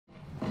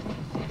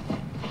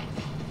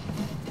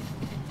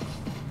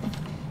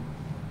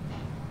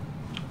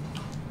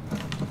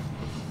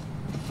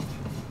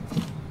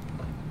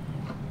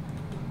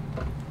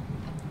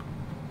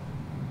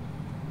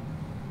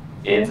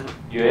In?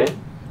 You in?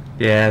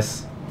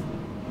 Yes.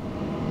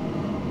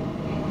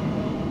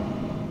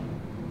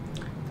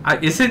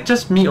 Is it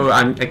just me or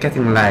I'm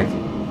getting lag?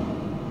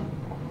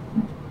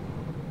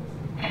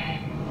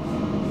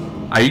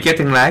 Are you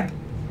getting lag?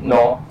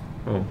 No.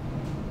 Oh.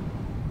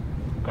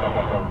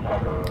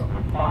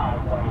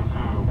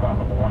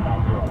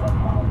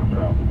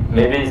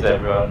 Maybe it's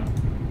everyone.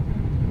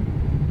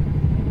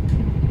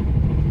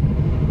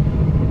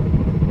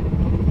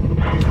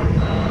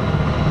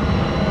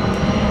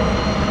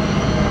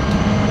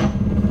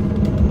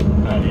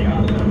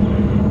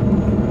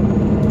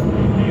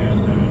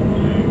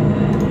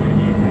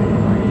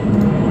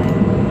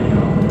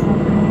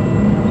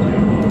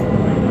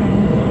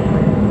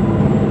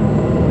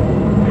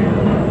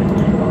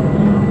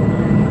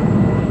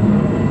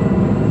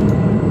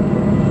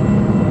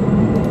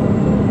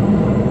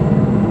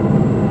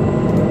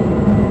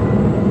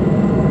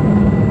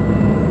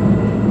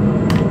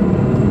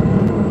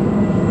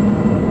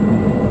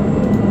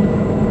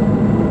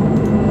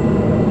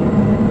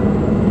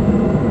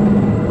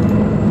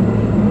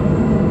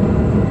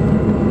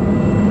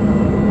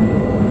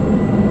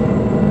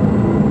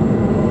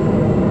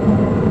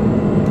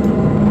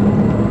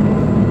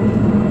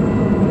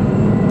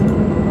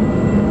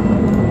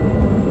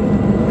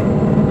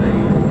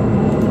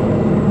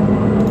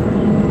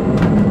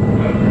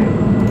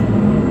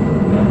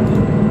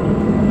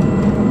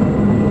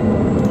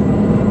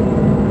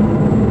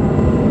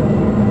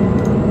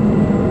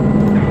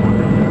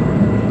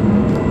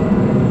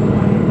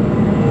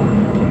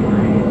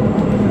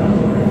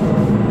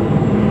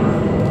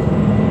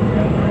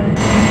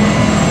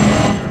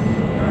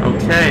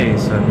 Okay,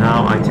 so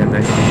now I can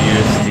actually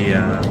use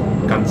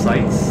the gun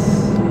sights.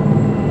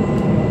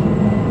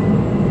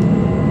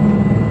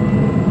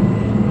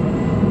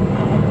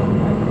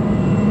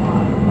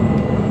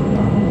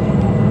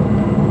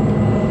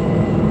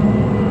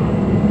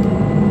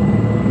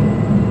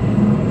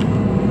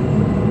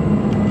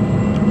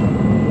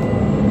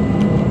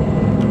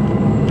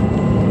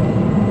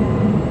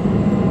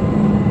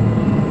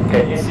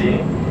 Can you see?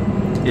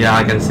 Yeah,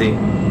 I can see.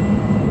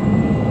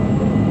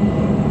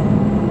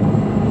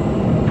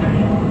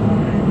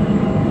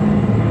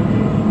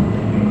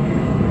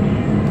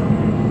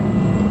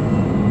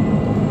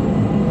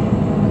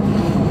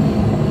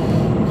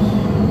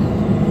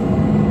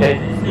 Can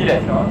you see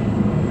that shot?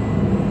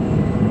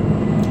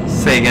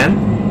 Say again?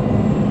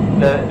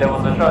 There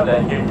was a shot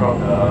that came from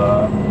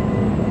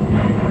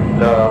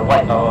the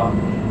white tower.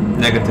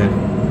 Negative.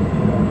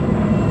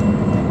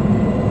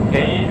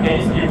 Can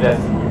you see if there's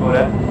people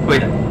there?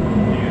 Wait.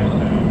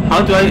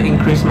 How do I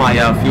increase my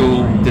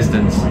fuel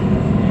distance?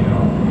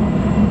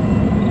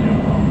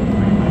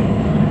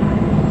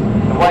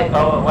 The white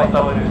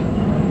tower dude.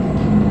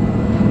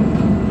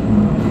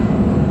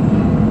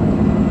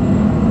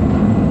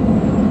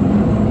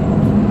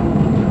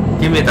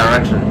 Give me a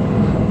direction.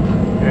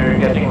 You're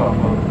getting my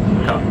phone.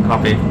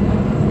 Copy.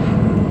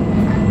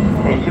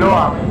 Hey, you know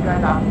what?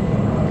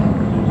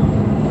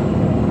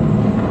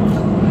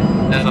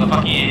 There's a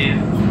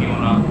fucking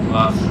Fiona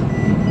bus.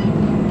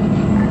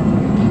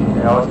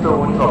 I was still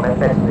waiting for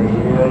message to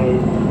really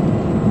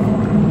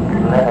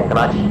let a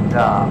crash.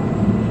 Yeah.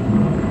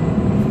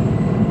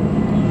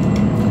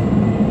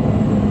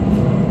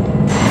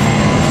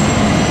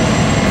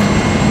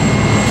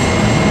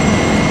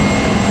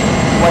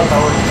 White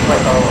tower.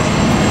 White tower.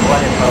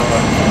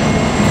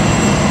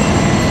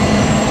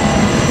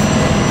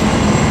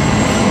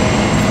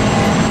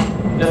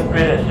 Just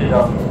spray that shit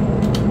out.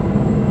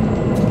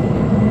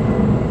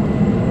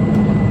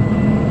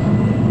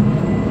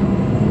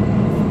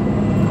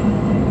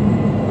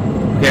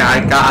 Okay, I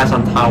got eyes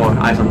on tower.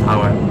 Eyes on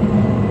tower.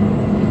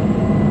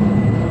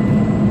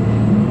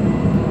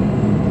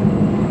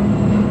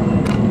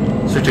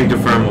 Switching to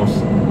thermals.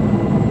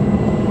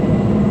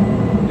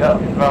 Yeah,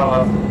 in front of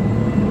us.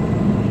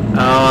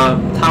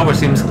 Tower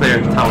seems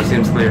clear. Tower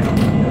seems clear.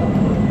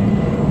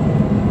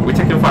 We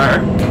taking fire.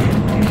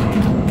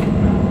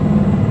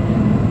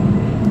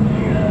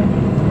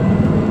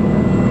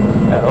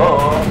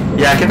 Hello?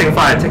 Yeah, taking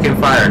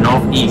fire.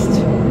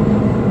 Northeast.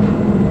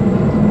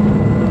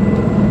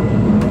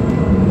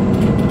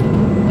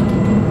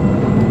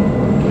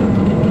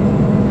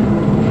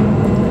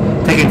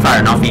 Taking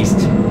fire,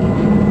 northeast.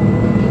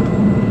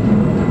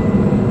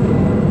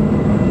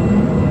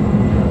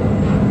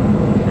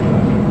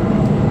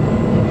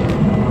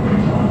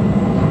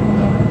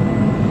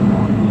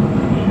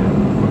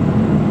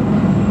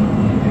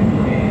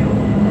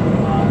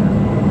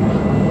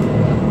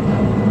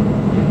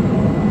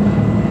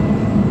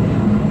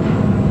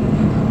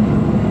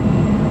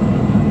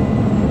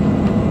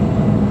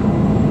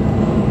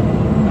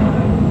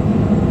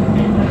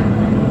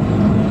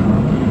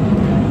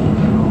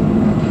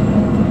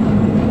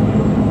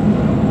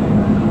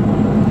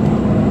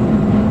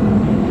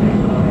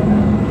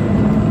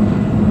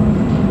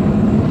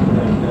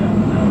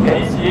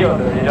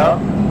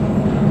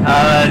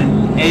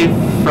 A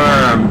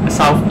firm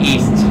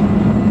southeast.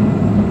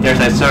 There's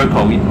a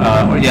circle,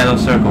 or yellow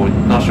circle.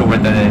 Not sure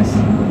what that is.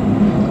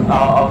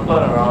 I'll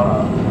turn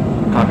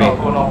around. Copy.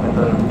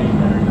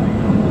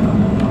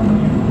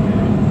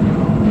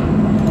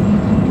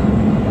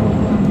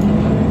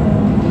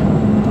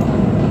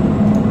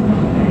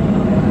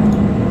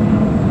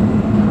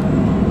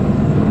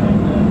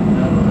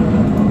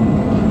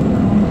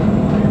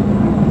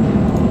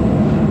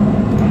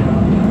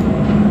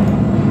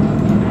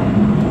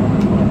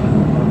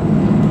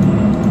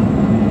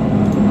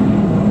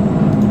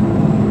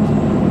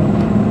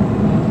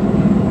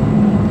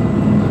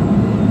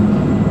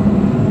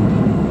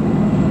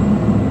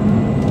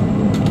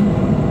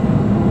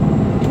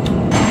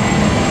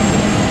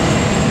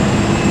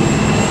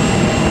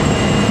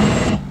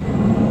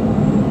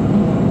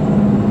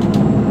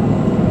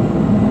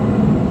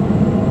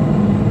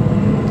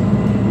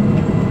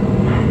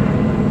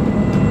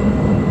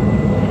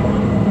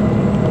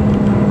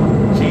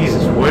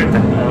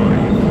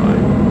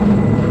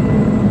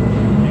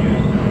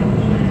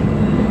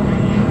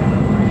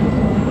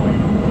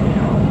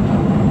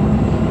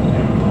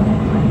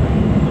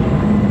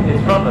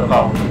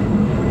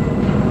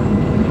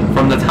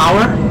 From the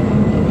tower?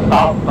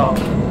 Oh.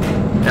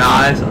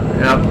 Yeah,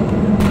 yep.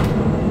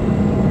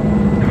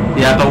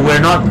 Yeah, but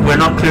we're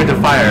not clear to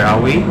fire,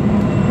 are we?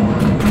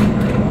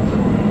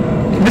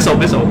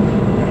 Missile.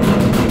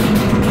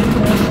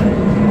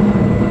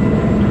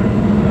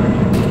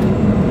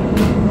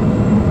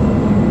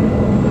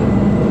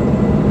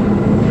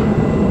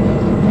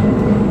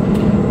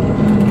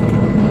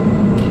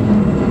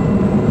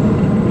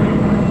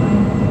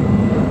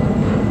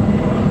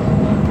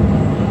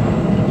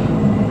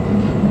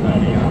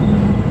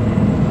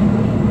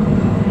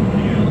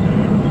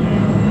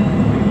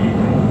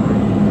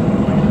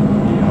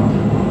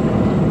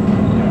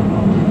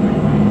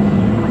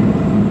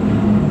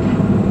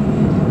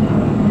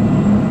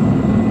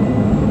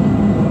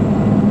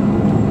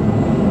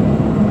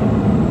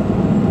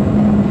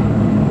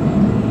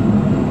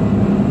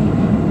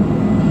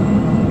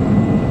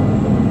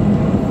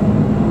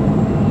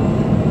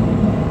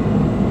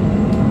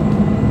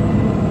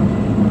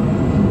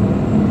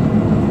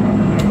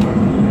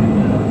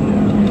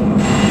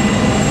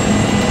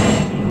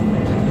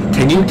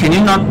 Can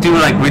you not do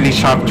like really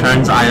sharp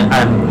turns? I'm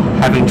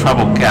having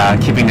trouble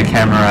keeping the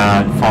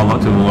camera follow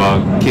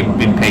to keep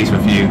in pace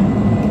with you.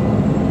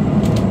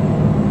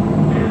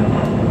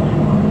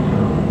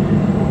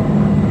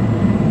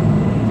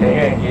 Can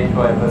you engage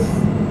whoever's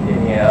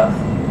in here?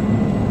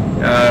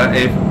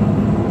 If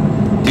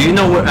do you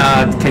know where?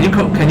 Can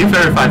you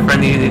verify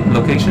friendly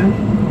location?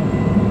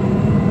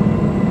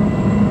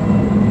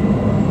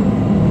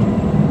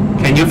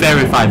 Can you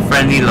verify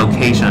friendly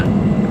location?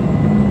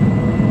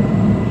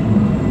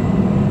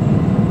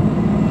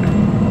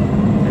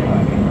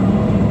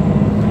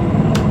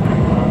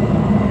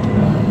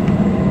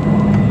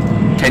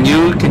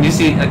 Can you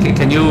see? Okay,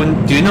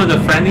 do you know the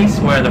friendlies?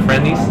 Where are the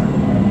friendlies?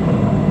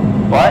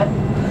 What?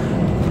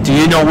 Do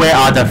you know where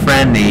are the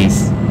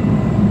friendlies?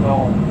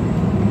 No.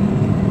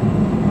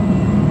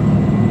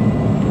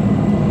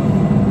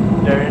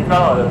 They're in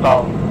front of the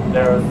top.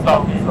 They're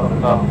southeast of the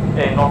top.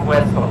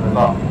 Northwest of the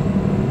top.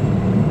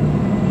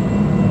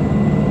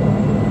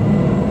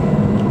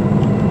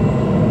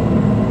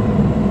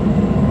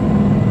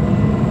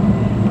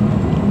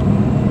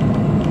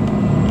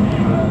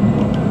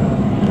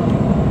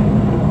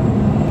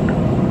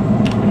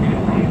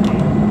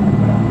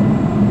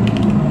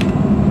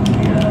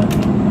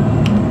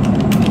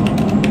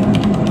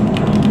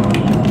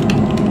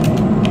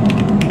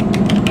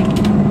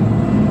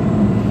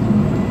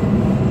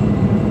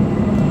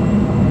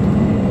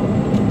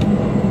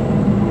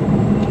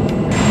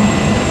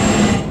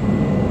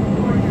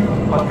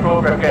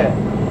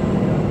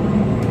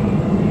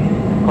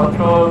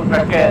 Control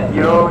bracket.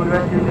 Yo, you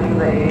guys using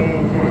the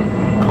AAG.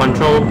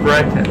 Control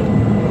bracket.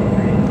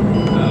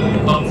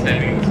 Not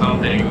saving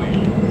something.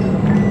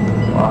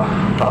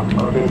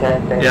 Okay,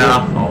 thank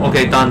Yeah.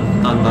 Okay. Done.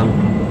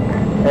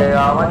 Hey,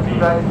 once you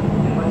guys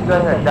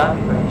are done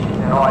with the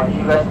mission, I need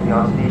you guys to be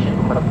on station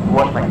to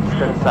watch my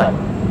eastern side.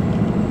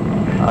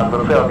 I'm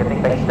afraid of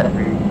getting backstabbed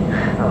really.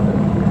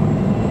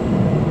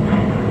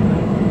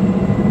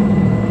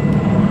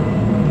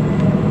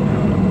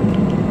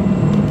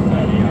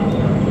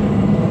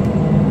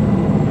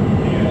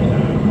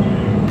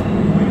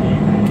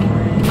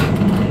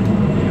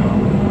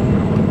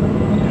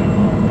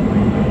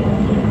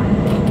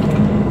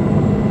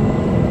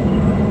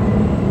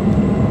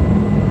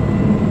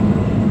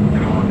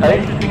 Are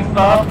you shooting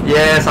stuff?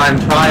 Yes, I'm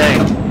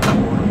trying.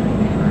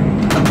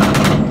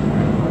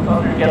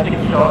 Oh, you're getting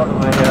shot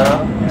over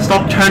here.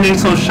 Stop turning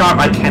so sharp.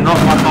 I cannot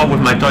walk off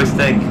with my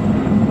joystick.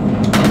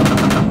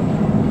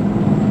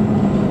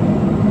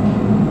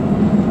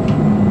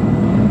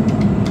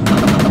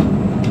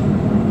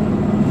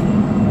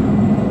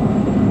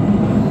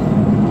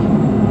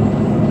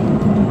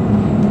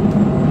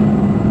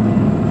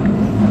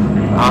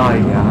 Oh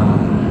yeah.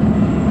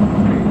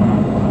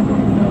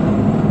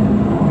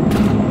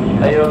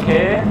 Are you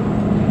okay?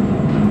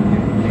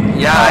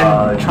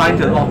 Yeah, I'm trying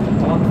to lock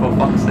on for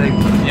fuck's sake.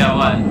 Yeah,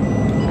 what?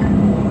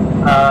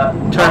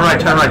 Turn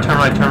right.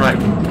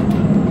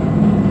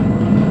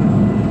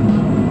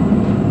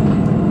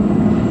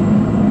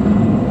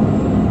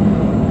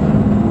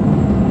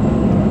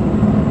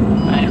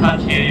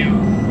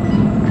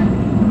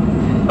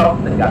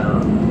 the gun or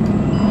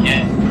not?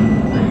 Yes.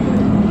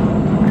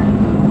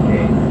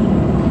 Okay.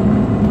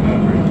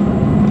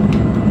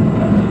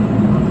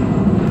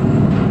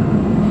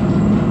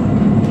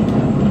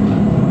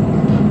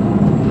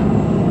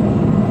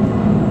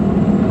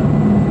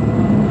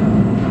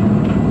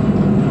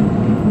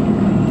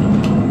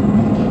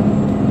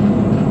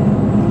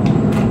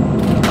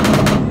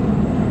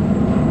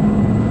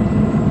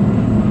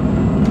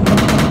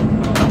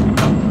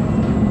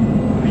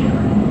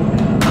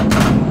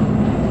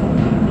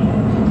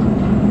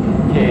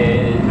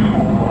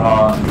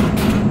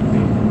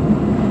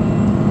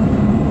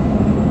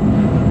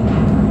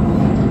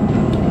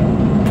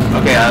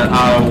 Okay,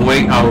 I'll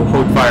wait. I'll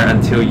hold fire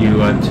until you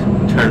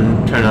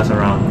turn us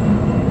around.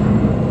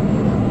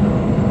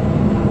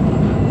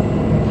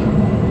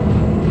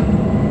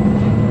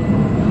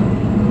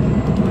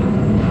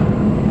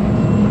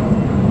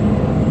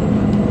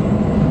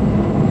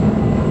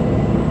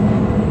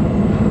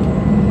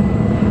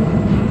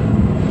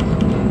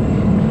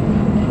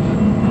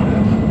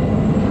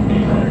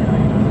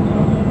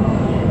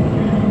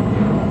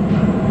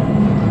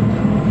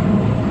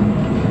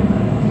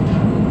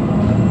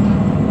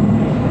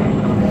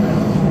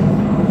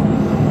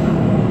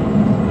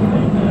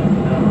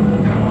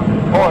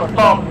 Oh,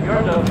 stop!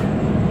 You're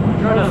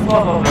the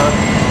source of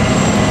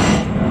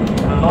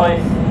the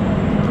noise.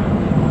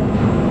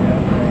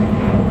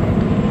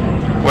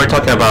 We're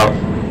talking about.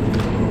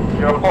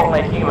 Your phone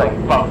making like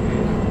fuck.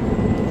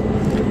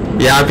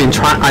 Yeah, I've been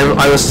trying.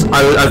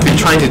 I've been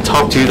trying to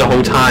talk to you the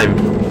whole time.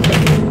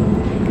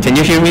 Can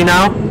you hear me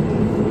now?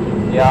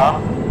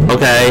 Yeah.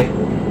 Okay.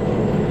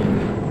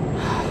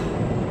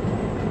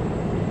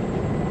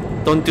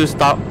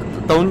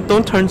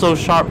 Don't turn so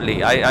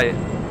sharply.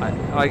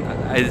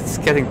 It's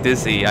getting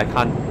dizzy. I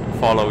can't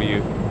follow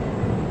you.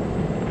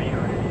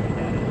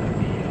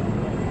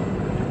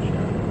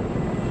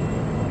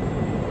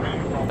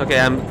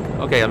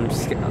 I'm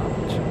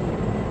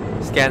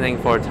scanning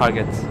for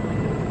targets.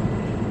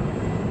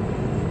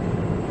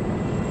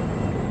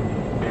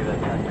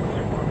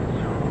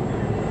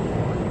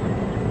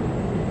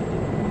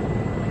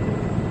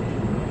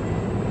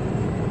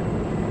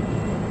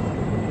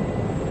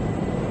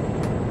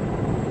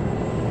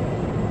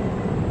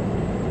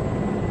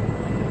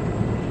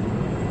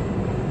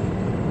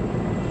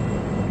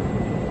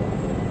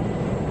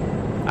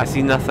 I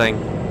see nothing.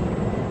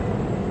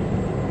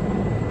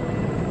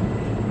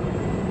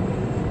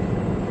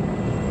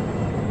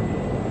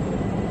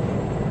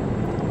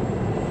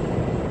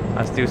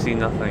 I still see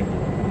nothing.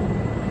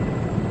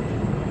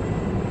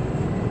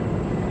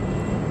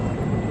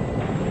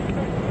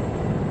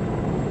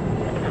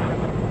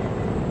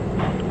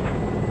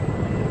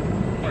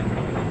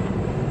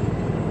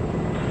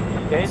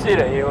 Can you see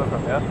the AO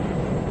from here?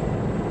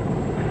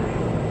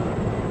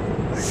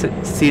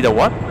 See the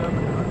what?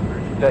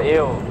 The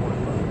AO.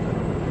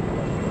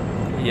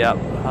 Yep.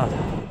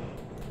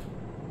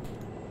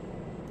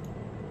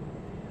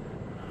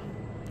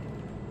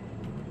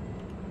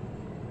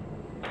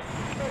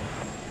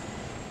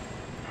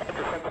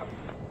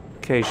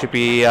 Okay, should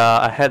be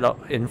ahead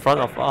in front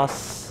of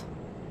us.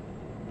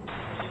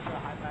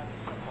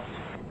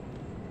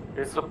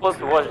 You're supposed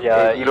to watch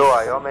Hey,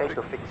 Hilo, you all managed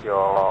to fix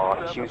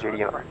your issues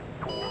already, or not?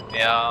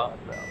 Yeah.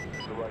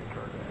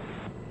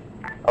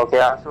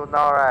 Okay, so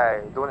now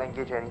right, don't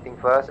engage anything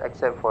first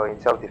except for in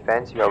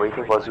self-defense. We are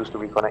waiting for Zeus to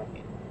reconnect.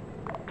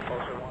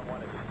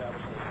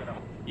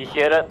 You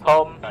hear that,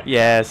 Tom?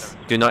 Yes.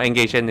 Do not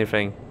engage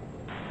anything.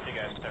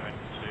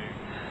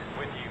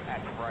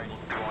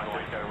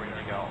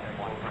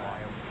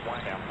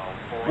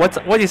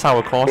 What is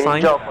our call Main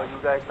sign? job for you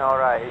guys now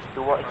right is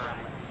to watch.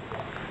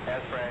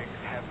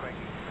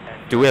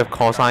 Do we have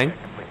call sign?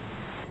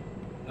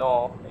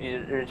 No,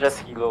 you're just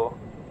Hilo.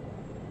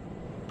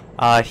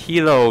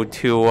 Hilo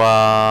to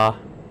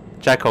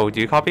Jacko.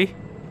 Do you copy?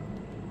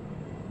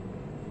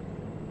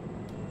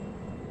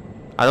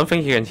 I don't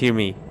think you can hear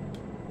me.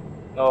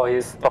 No,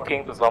 he's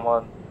talking to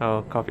someone.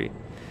 Oh, copy.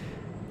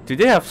 Do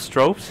they have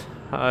strobes?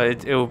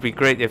 It would be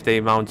great if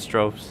they mount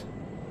strobes.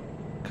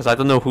 Because I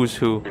don't know who's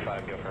who.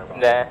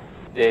 Nah,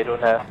 they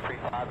don't have.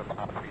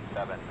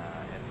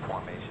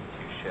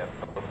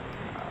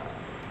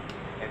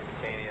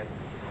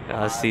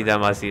 I see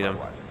them, I see them.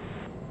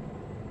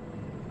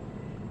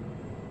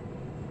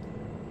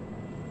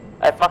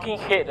 I fucking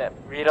hate that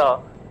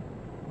reader.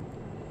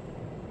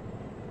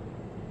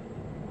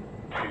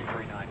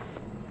 239.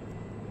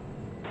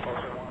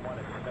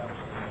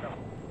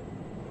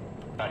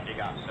 You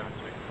got 72.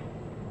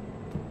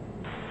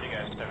 You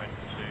got 72.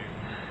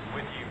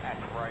 With you at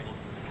the right,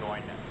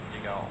 join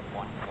you go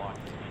 1-1.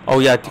 Oh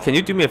yeah, can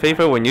you do me a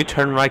favor? When you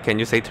turn right, can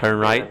you say turn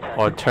right?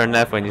 Or turn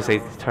left when you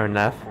say turn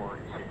left?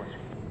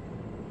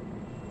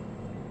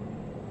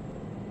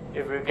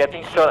 If we're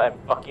getting shot, I'm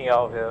fucking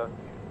out of here.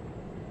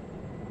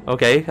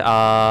 Okay,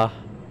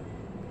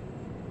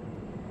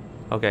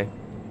 okay.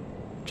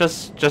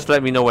 Just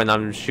let me know when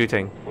I'm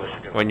shooting.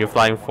 When you're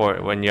flying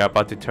forward, when you're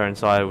about to turn,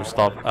 so I will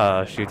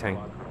stop shooting.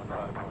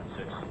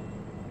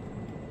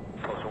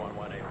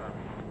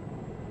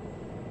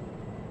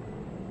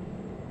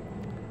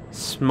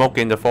 smoke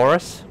in the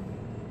forest.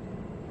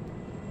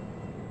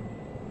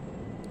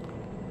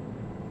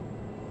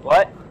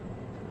 What?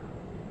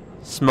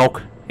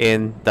 Smoke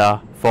in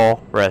the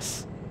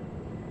forest.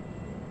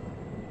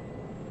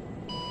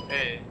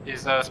 Hey, is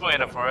smoke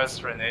in the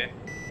forest, Renee?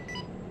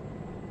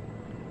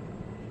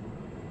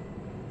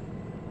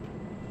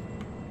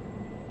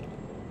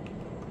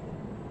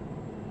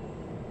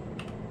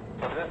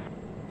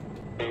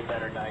 A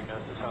better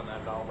diagnosis on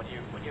that at all? When you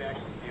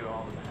actually view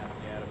all the maps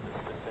out of the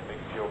specific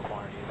fuel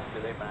quantities,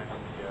 do they match the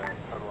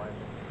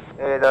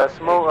totalizer? The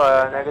smoke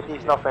negative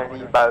is not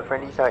friendly, but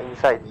friendlies are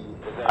inside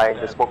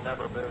the smoke.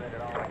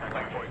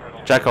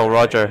 Jacko,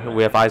 Roger,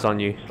 we have eyes on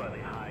you.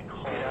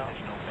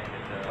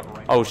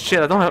 Oh shit!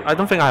 I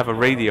don't think I have a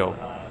radio.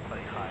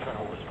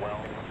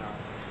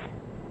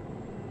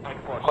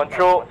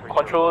 Control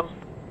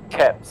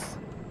caps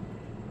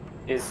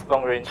is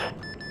long range.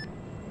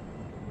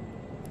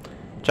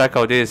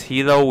 Jacko, this is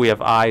Hilo. We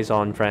have eyes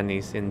on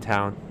friendlies in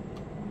town.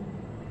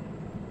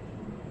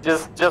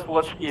 Just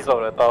watch east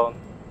of the town.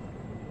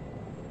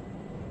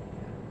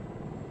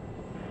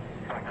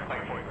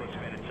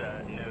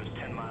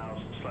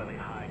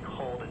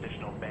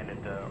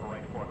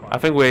 I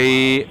think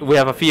we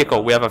have a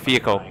vehicle. We have a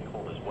vehicle.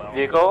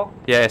 Vehicle?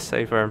 Yes,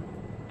 stay firm.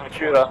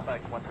 Shooter.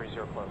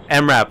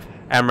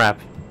 MRAP.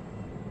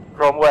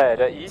 From where?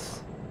 The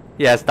east?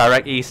 Yes,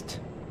 direct east.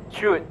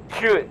 Shoot!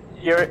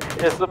 You're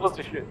supposed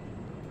to shoot.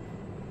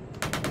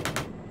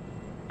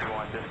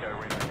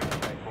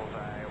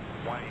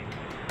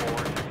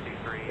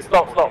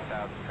 Stop!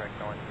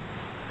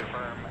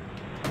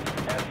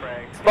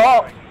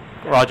 Stop!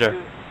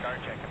 Roger.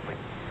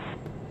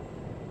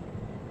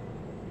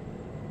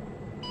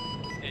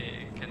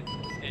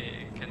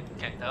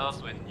 Can tell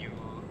us when you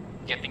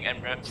getting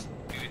MRAPs,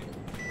 dude.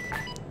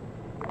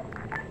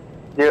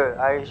 Dude,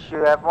 I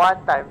should have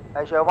one times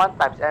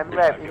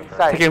MRAP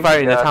inside. Taking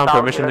fire in the town.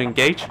 Permission to here.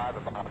 engage.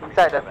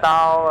 Inside the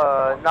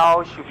town,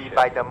 now should be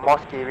by the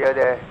mosque area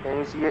there. Can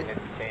you see it?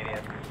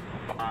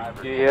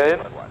 Do you hear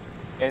him?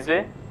 Can you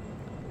see?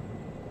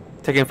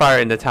 Taking fire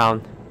in the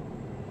town.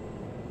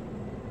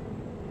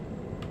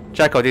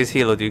 Jacko, this is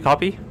Hilo. Do you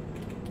copy?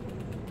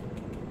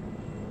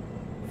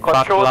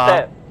 Control Fakla.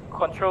 tab.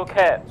 Control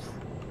caps.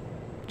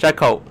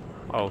 Jacko.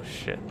 Oh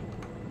shit.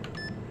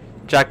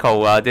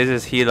 Jacko, this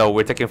is Hilo.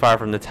 We're taking fire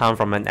from the town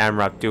from an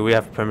MRAP. Do we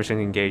have permission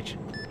to engage?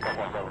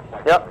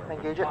 Yep,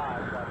 engage it.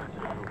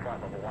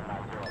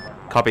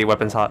 Copy,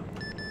 weapons hot.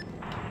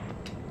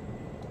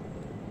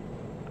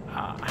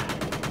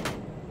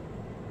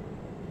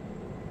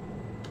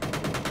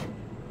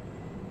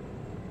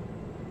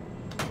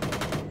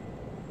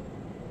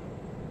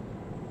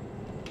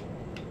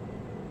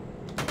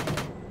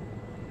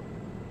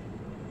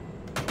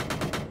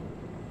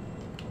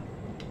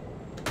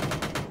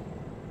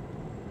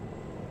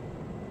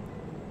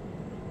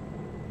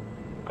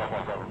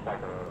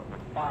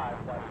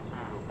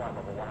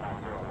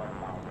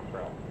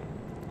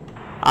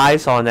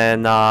 Eyes on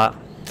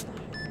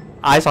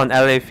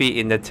LAV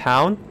in the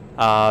town.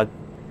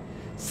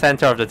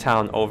 Center of the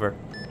town. Over.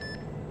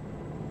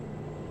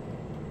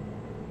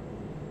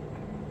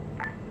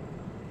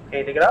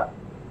 Okay, take it up.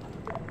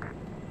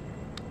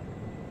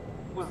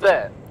 Who's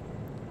that?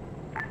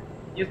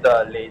 Use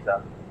the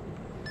laser.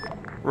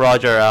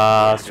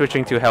 Roger.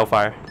 Switching to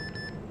Hellfire.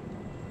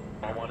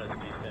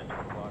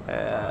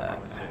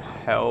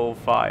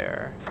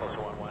 Hellfire.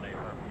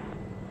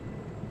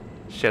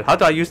 Shit. How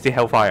do I use the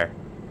Hellfire?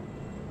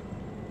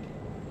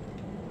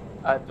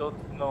 I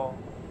don't know.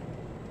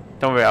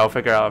 Don't worry, I'll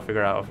figure out. Have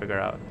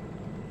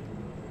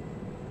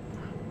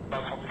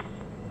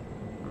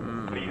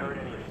you heard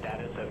any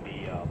status of the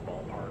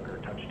ballpark or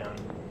touchdown?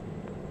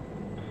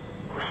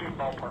 Pursuit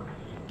ballpark.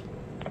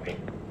 Okay.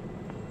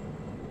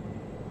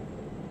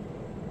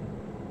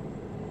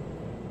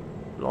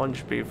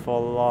 Launch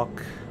before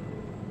lock.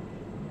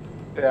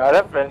 Yeah, are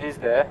there friendlies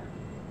there?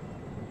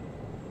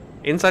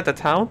 Inside the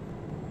town?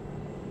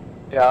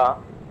 Yeah.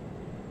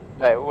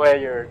 Like where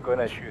you're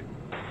gonna shoot.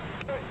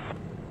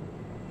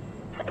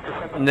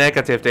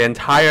 Negative. The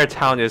entire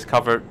town is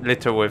covered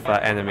littered with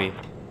enemy.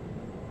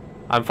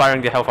 I'm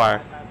firing the Hellfire.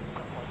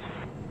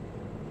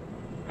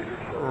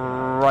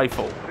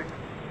 Rifle.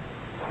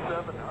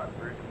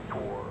 700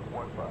 for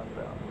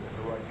 150,000 in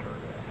the right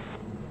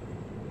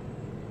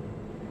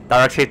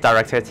turn.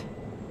 Direct hit.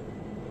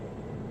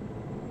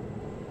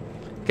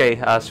 Okay,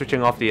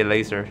 switching off the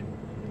laser.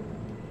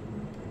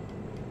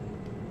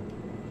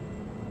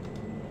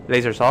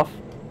 Laser's off.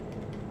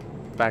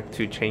 Back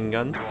to chain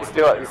gun. It's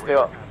still up.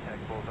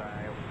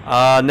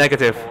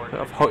 Negative.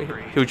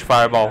 Huge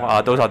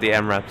fireball. Those are the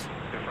MRAPs.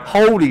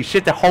 Holy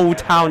shit, the whole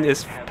town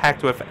is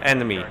packed with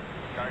enemy.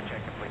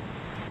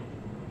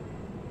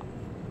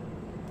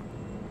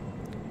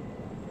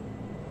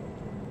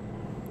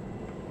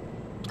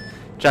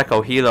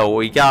 Jacko, Hilo,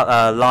 we got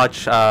a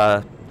large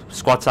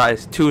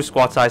two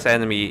squad size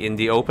enemy in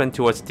the open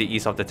towards the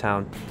east of the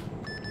town.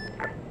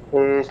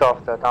 East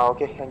of the town,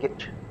 okay,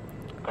 engage.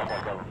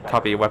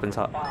 Copy, weapons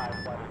up.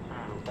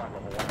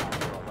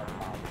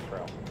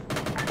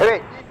 Hey,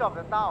 wait, east of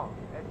the town.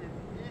 As in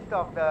east east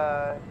of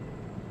the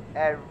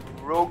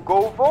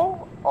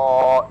Rogovo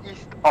or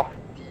east of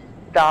the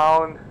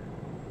town?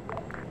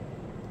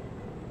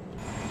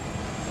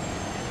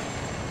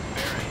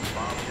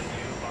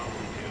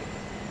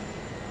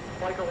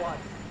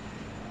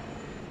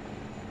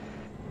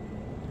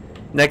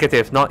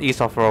 Negative, not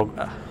east of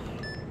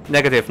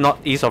negative, not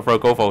east of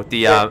Rogovo.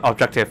 The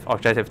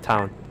objective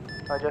town.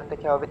 I'll just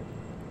take care of it.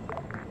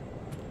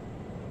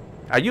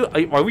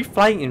 Are we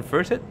flying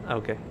inverted?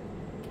 Okay.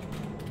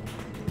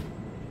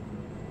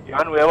 You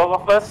want wheel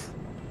over first?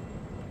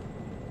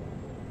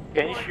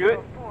 Can you shoot?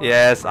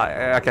 Yes,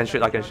 I can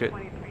shoot. I can shoot.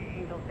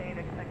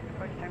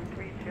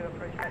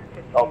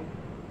 Oh.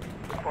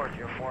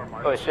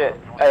 Oh shit!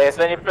 I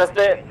accidentally pressed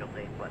it.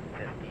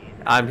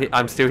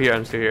 I'm still here.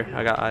 I'm still here.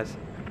 I got eyes.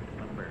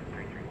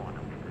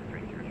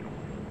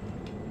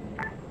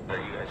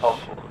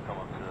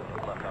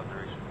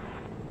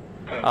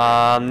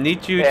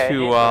 Need you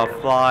to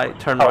fly.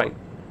 Turn right.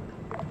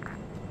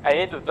 I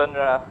need to turn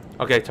around.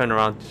 Okay, turn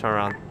around. Turn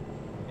around.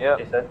 Yep.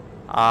 Yes, sir.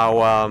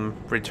 I'll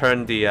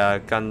return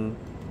the gun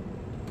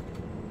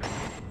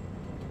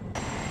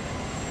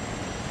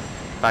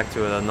back to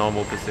the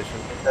normal position.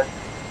 Yes, sir.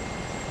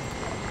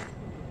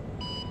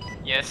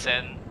 Yes,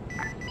 and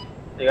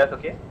You guys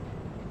okay?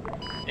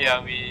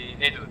 yeah, we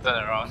need to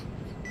turn around.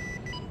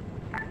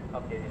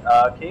 Okay.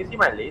 Can you see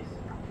my list?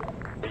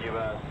 No.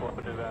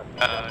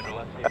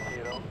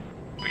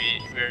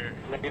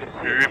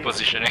 We're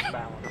repositioning.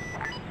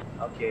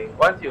 Okay.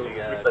 Once you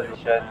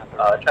reposition,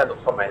 try to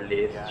look for my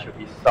list. It should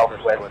be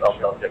southwest of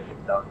the objective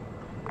town.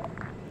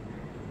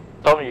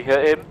 Tom, you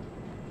hear him?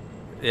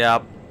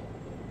 Yep.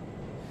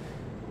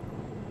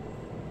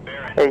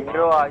 Hey, you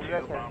know, you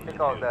guys can take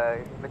out the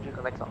infantry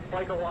connector.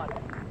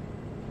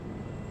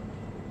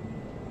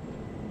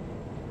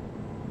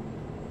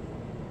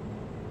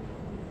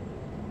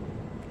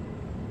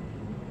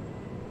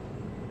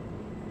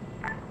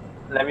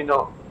 Let me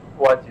know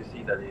once you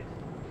see the list.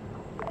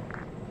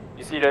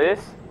 You see the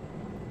list?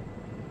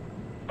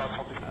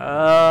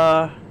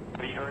 Uh.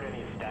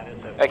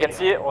 I can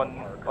see it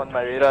on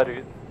my radar,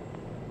 dude.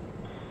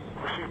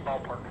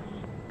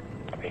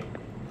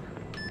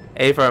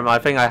 A-firm, I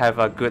think I have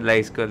a good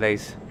lace. Good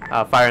lace.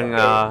 Firing.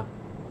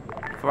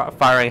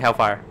 Firing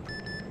hellfire.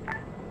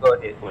 Go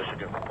ahead.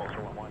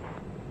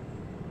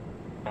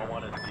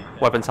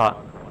 Weapons hot.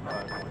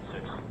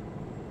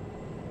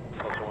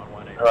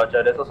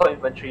 Roger, there's also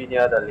infantry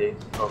near the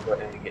list, so go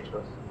ahead and engage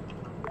those.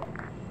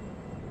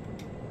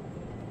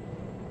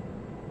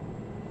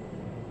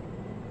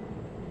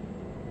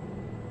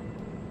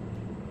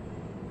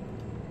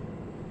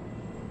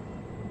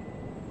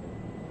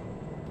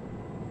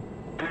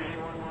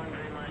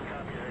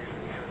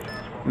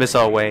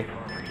 Missile away.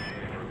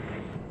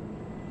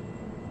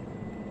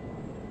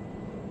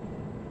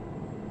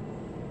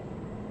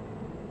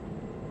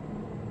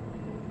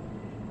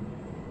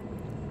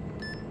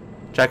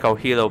 Jacko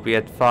Hilo, be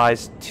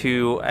advised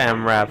to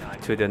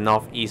MRAP to the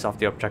northeast of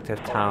the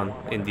objective town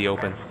in the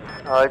open.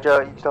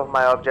 Roger, east of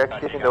my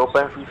objective in the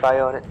open, free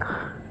fire on it.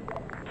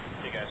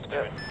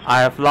 I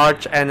have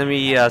large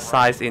enemy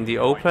size in the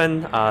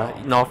open,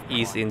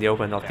 northeast in the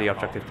open of the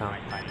objective town.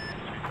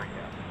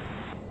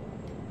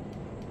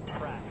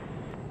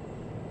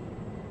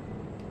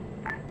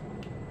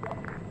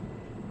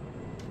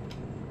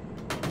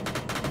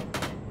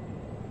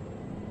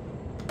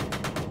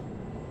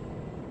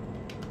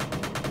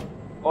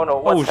 Oh no,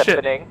 what's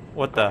happening? Shit!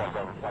 What the?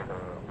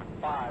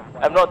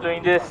 I'm not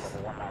doing this.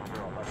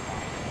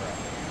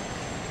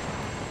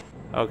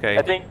 Okay.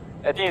 I think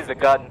it's the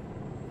gun.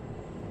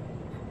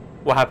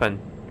 What happened?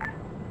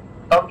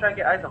 Tom, try to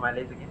get eyes on my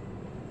laser again.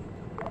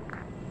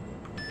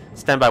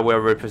 Stand by, we're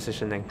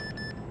repositioning.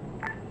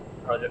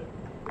 Roger.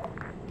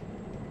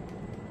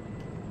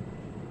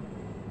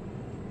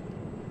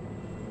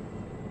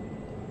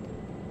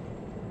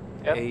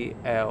 Yep.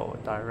 AL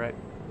direct.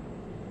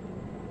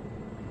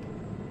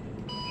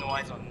 No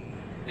eyes on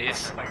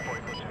this.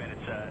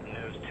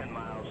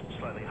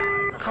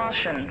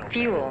 Caution,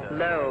 fuel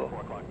low.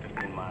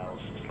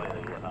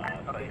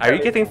 Are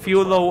you getting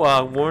fuel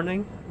low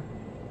warning?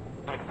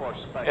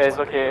 Yeah, it's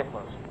okay.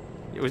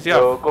 Was You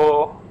your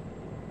go.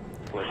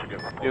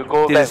 You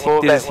go back. this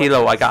Go is back.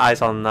 Hilo. I got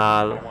eyes on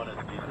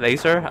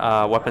laser.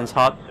 Weapons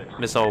hot.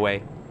 Missile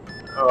away.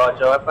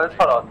 Roger, weapons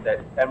hot on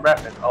that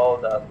MRAP and all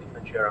the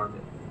infantry around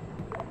it.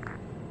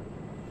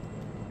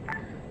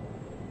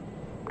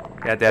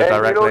 Yeah, they're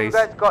direct you lace.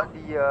 guys got the,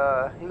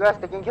 you guys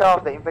taking care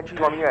of the infantry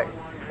for me, right?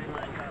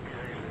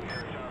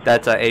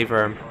 That's a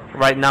A-firm.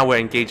 Right now we're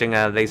engaging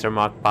a laser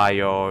mark by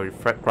your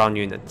ground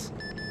units.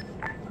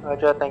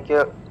 Roger, thank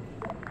you.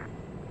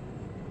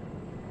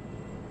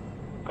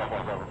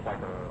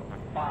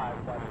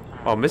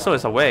 Oh, missile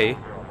is away.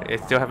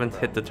 It still haven't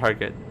hit the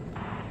target.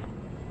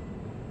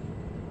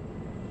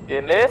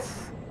 You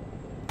miss?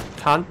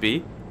 Can't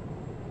be.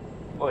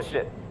 Oh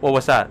shit. What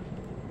was that?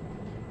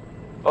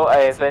 Oh,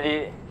 I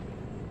accidentally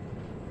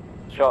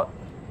shot.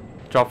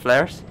 Drop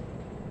flares?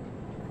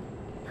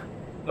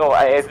 No,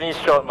 I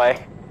accidentally shot my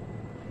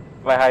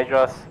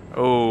Hydras.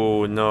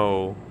 Oh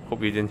no.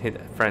 Hope you didn't hit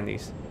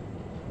friendlies.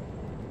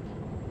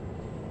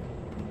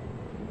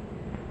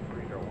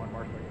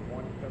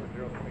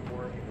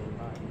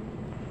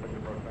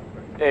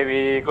 Hey,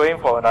 we going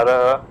for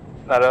another.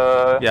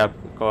 Yeah,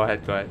 go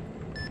ahead, go ahead.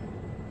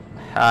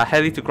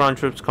 Heli to ground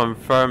troops,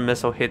 confirm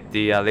missile hit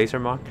the laser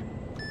mark.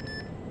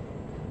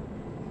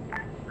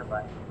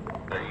 Goodbye.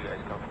 There you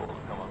guys come full,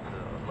 come on to the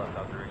left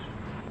out direction.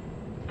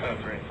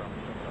 That's right.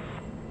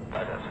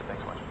 That's it,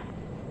 thanks much.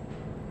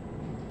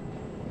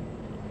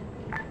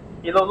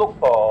 Kilo, look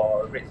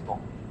for red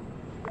smoke.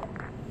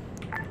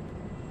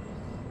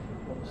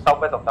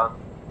 Southwest of town.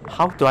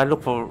 How do I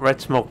look for red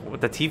smoke?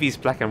 The TV is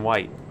black and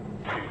white.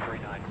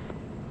 239.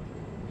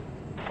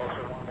 Also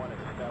 11 is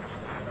established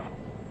in the middle.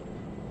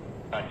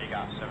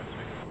 Giga 72.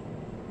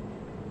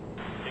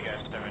 Giga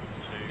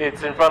 72.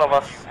 It's in front of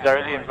us,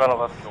 directly in front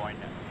of us. Join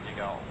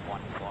Giga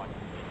 1 block.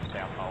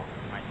 South hold,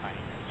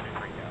 maintaining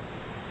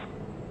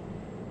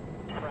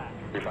 2 Track.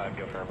 35,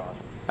 go for a boss.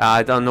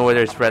 I don't know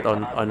whether it's red or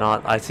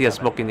not. I see a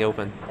smoke in the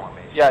open.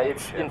 Yeah,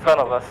 it's in front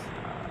of us.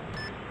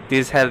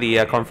 This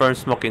heli confirmed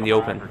smoke in the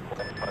open.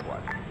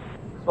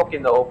 Smoke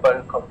in the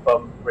open,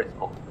 confirm red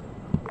smoke.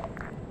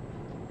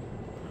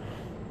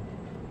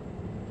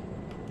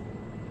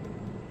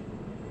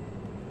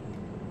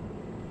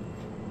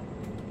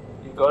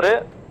 You got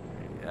it?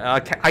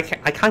 I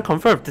can't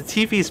confirm. The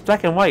TV is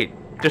black and white.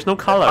 There's no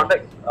color.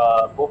 Contact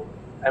both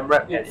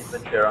MRAP and It's-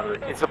 infantry around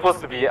it. It's supposed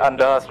to be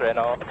under us right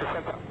now.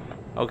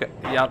 Okay,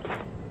 yep.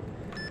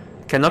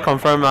 Cannot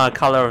confirm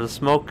color of the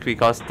smoke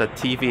because the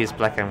TV is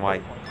black and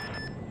white.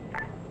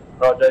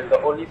 Roger, the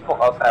only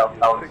smoke outside of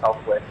town,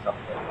 southwest.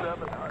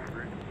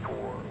 700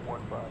 for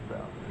 15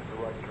 south. It's the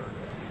right turn.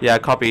 Yeah,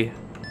 copy.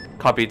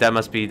 Copy, that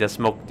must be the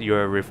smoke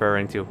you're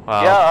referring to. Yeah,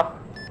 I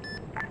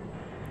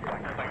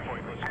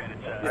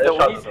it's the just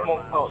only shot the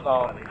smoke out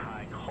now.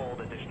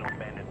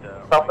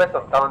 Southwest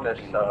of town, there's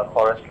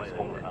forest smoke.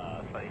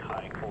 Slightly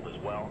high and cold as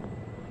well.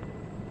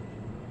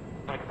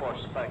 Spike 4,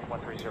 Spike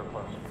 130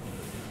 close.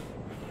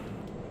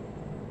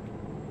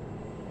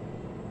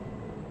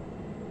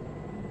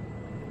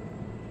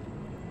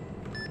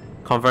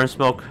 Confirm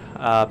smoke,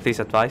 please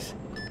advise.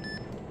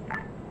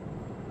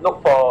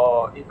 Look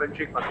for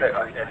infantry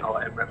contact and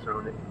our MRAPs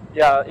around it.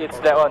 Yeah, it's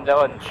that one,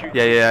 Shoot.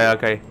 Yeah,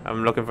 okay.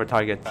 I'm looking for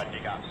targets.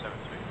 Giga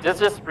 72.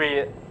 Just spray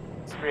it.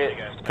 Spray it.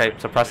 Okay,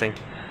 suppressing.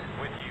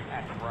 With you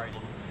at the right,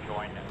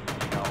 join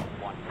Giga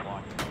 1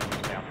 block.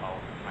 South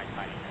hold,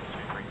 maintaining 2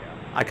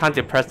 I can't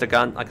depress the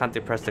gun. I can't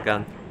depress the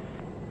gun.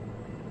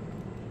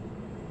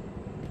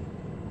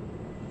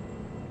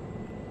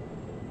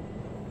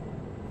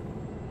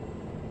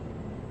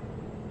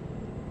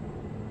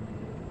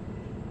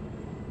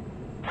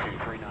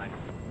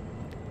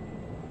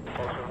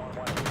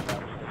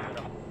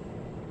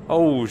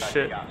 Oh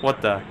shit,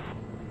 what the?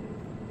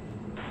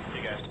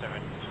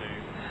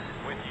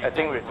 I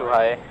think we're too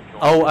high.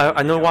 Oh,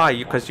 I know why,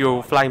 because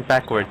you're flying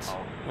backwards.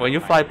 When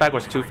you fly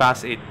backwards too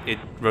fast, it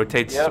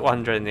rotates Yep.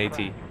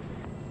 180.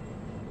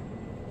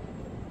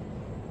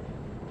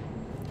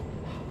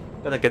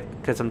 Gonna get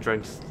some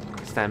drinks.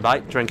 Stand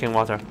by, drinking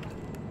water.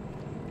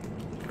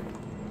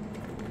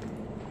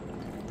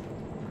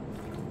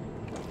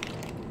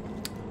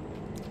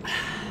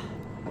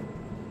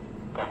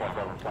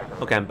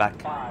 Okay, I'm back.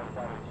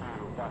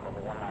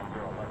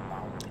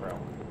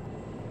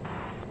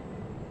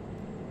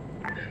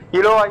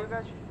 Hilo, are you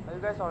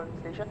guys on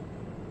station?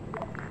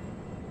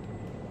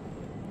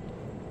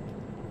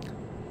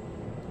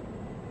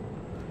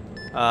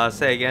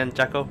 Say again,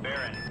 Jacko.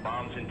 Baron,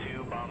 bombs in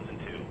 2, bombs in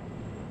 2.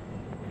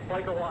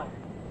 Tiger 1.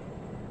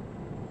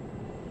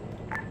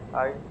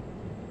 Hi.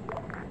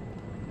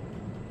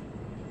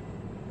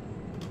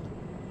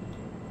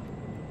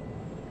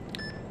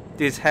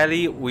 This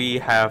heli, we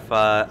have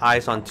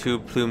eyes on 2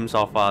 plumes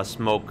of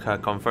smoke.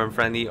 Confirm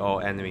friendly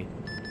or enemy.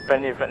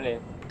 Friendly.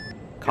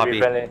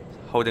 Copy. Friendly.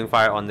 Holding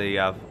fire on the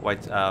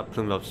white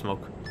plume of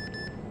smoke.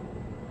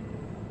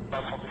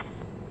 Have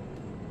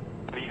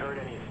you heard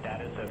any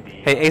status of the...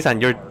 Hey,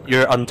 Asan,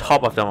 you're on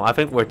top of them. I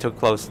think we're too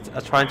close.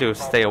 I'm trying to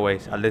stay away,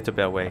 a little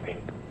bit away.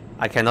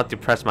 I cannot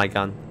depress my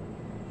gun.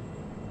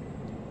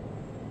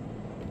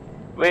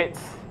 Wait.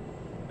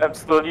 I'm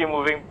slowly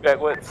moving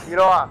backwards.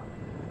 Hilo,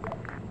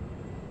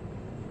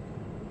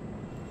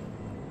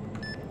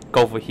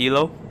 Go for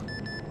Hilo.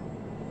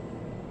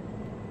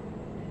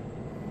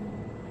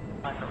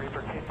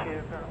 Reaper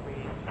 2-2, currently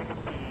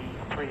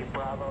 63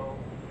 Bravo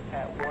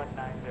at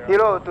 190.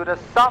 Hilo, to the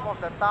south of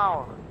the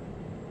town.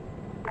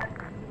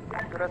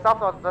 To the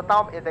south of the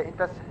town at the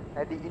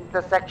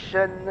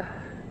intersection.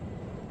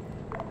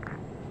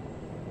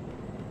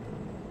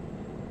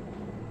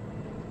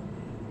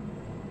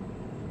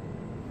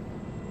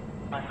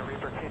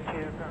 Reaper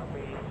 2-2,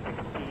 currently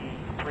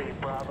 63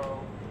 Bravo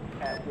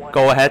at 190.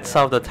 Go ahead,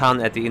 south of the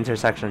town at the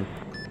intersection.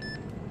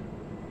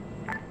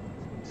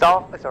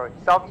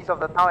 Southeast of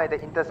the town at the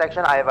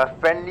intersection. I have a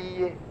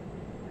friendly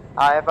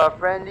I have a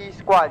friendly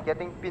squad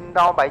getting pinned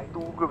down by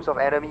 2 groups of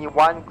enemy.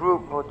 1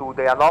 group to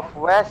their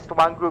northwest,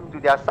 1 group to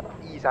their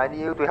southeast. I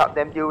need you to help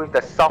them deal with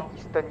the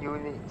southeastern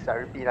units. I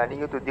repeat, I need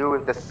you to deal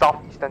with the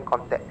southeastern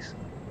contacts.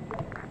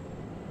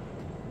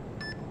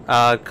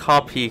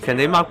 Copy. Can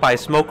they mark by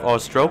smoke or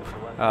strobe?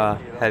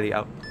 Heli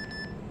out.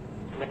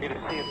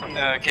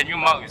 Can you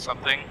mark with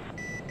something?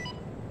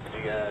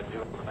 You gotta do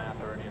the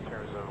math already in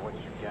terms of what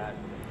you got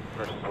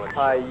versus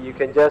what You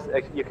can just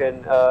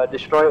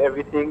destroy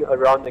everything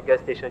around the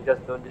gas station.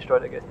 Just don't destroy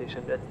the gas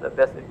station. That's the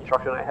best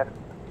instruction I have.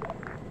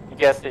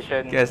 Gas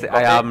station. Yes,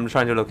 I am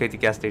trying to locate the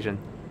gas station.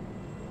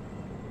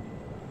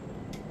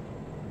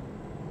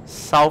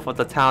 South of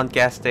the town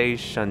gas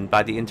station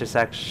by the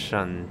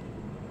intersection.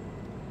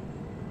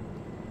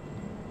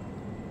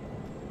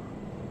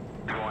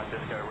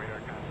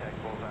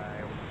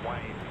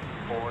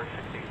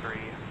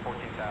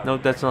 No,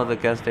 that's not the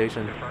gas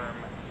station. Confirm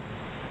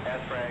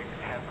S-Frag,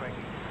 half-quick,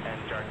 and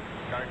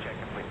guard check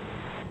complete.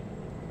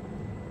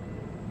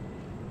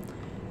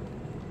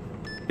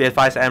 Be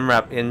advised,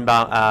 MRAP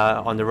inbound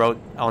on the road,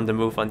 on the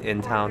move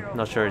in town.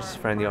 Not sure it's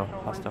friendly or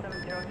hostile.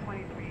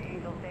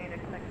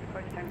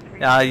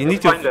 You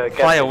need to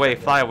fly away,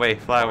 fly away,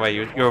 fly away.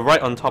 You're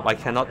right on top. I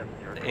cannot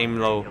aim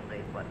low.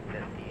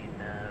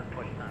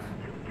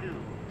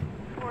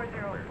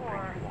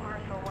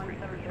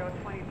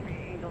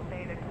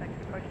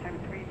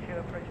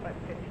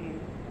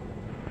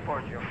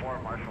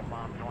 404, Marshall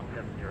Bombs,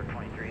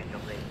 17023,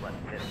 Angels 8, left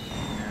 15,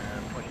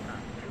 pushing on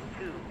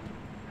 22.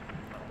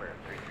 Somewhere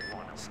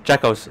 331.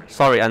 Jackals,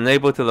 sorry,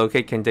 unable to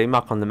locate. Can they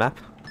mark on the map?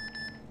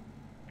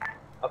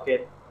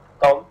 Okay,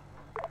 Tom.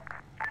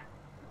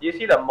 Do you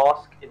see the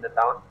mosque in the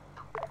town?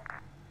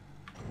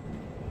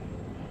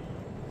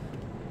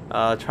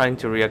 Trying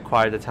to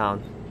reacquire the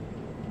town.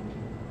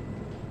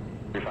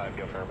 35,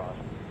 go for boss.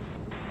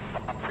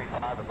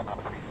 35 and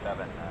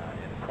 37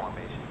 in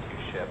formation,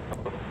 2 ships.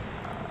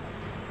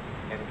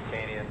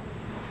 Instantaneous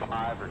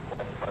 5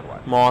 request by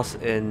what? Moss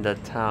in the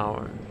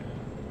town.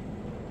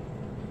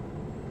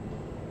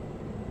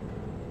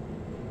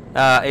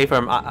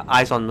 A-firm,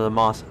 eyes on the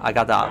moss. I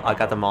got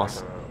the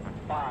moss.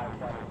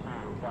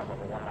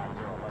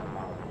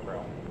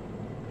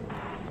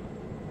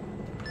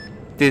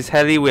 This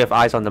heli, we have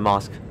eyes on the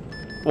mosque.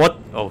 What?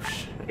 Oh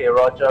sh. Okay,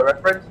 Roger.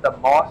 Reference the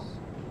mosque.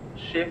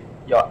 Shift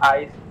your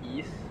eyes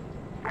east.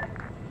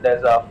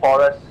 There's a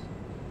forest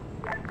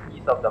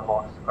east of the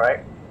mosque,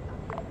 correct?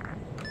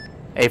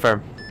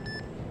 A-firm.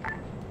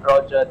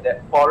 Roger,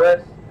 that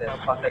forest, there's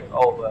contacts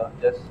over.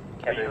 Just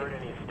carry.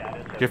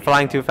 You're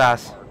flying too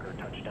fast.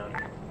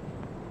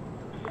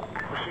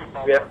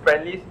 We have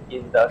friendlies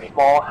in the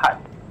small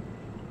hut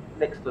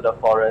next to the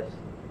forest.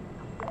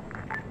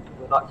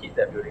 Do not hit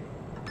that building.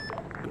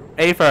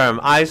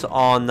 A-firm, eyes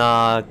on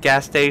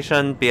gas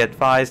station. Be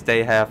advised,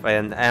 they have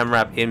an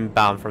MRAP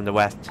inbound from the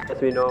west. As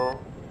we know.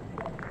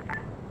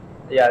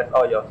 Yeah, it's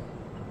all yours.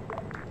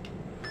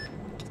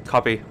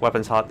 Copy.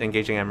 Weapons hot.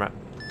 Engaging MRAP.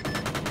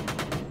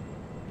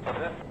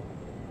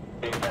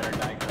 Better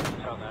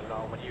diagnosis on that at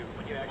all. When you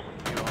actually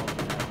do all the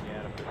math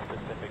out of the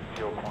specific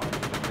fuel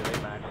quantities, do they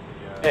match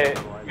the Hey,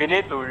 we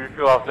need to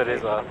review after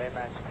this. They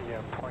match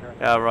the pointer?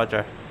 Yeah,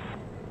 Roger.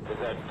 Is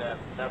that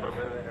never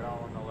moving at all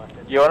on the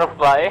left? You wanna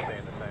fly?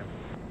 Staying the same.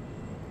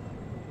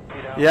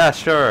 You know? Yeah,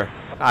 sure.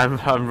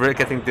 I'm really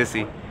getting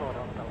dizzy.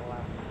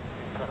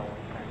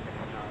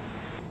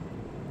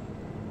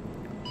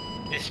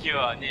 HQ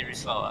need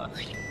result.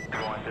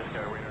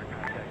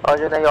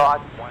 Roger, then you're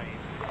on.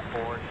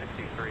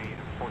 463,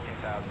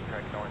 14,000,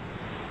 correct north.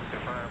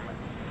 Confirm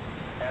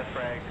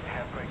S-Frag,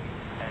 half-quick,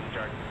 and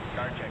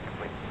guard check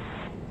complete.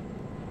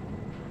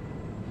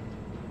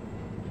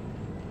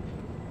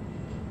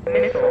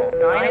 Missile,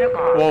 9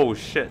 o'clock. Whoa,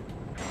 shit.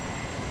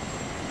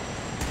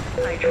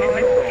 Hydro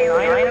missile,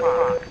 9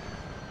 o'clock.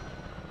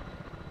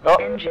 Oh,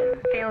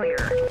 Engine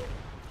failure.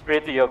 pray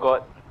to your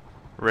god.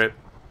 Rip.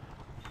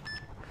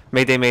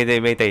 Mayday, mayday,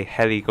 mayday.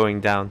 Heli going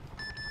down.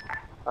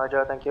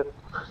 Roger, thank you.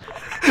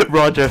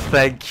 Roger,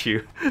 thank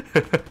you.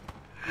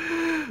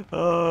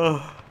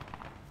 Oh.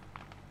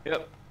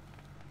 Yep.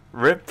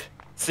 Ripped.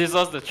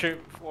 Scissors the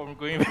trip from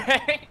going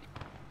back.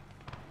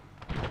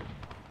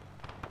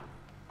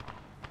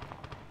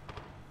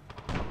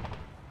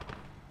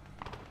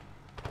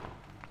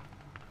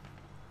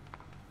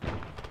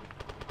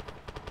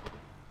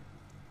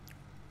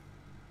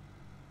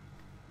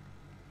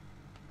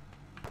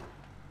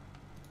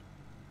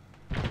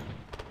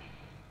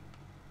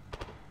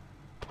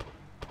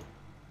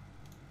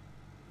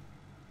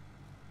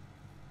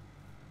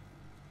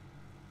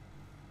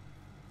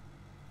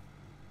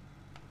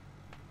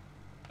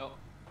 Oh.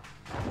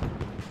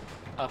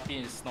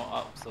 RP is not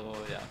up, so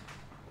yeah.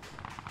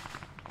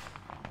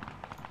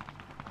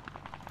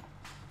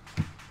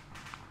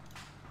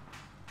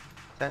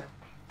 Send.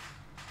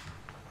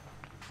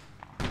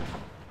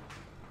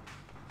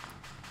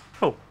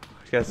 Oh,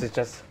 guess it's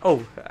just.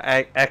 Oh,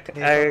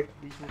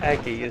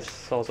 Aggie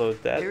is also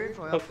dead.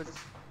 Oh.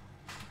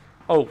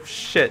 Oh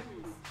shit.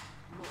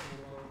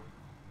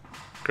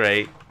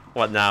 Great.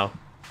 What now?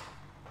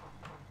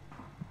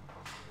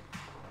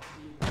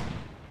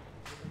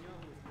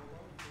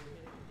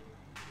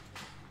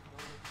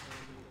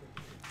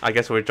 I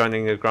guess we're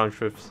joining the ground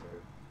troops.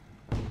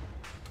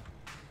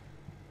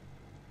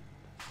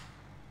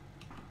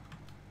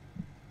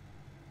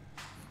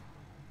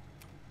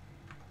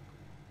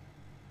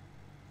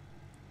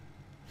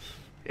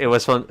 It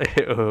was fun.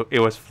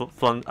 It was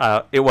fun.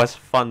 It was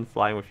fun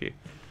flying with you.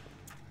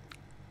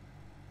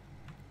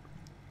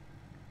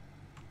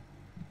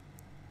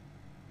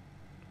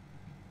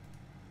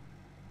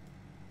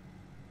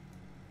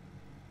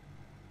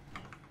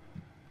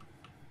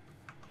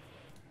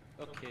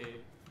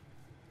 Okay.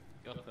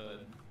 Your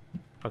turn.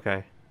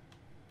 Okay.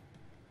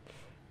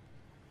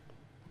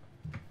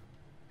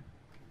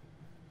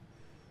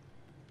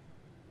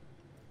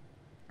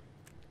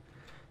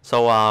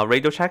 So,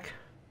 radio check.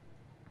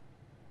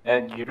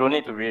 And you don't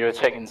need to radio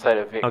check inside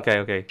the vehicle. Okay,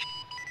 okay.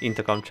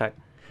 Intercom check.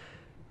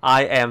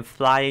 I am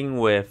flying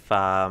with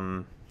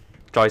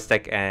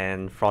joystick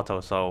and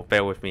throttle, so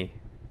bear with me.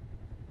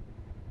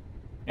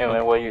 Yeah,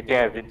 man, what do you think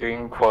I've been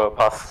doing for the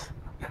past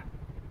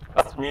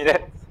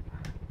minutes?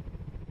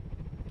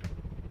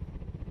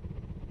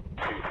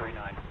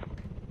 239.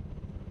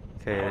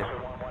 Okay.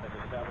 111 is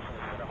establishing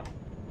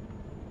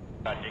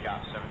the dig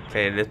off 72.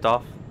 Okay, lift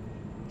off.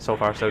 So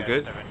far, so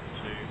good. 72.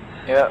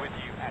 Yeah. With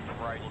you at the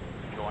right,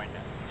 join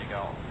dig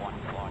off 1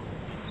 block,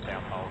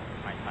 south hold,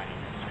 maintaining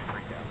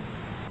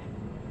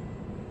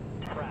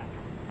 23000. Track.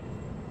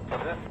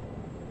 What's that?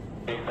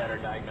 A better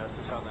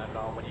diagnosis on that at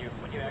all. When you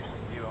actually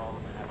view all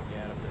the maps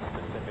out of the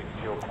specific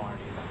fuel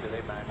quantities, do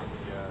they match the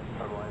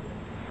totalizer?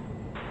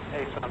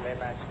 Hey, son, they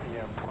match the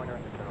pointer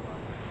and the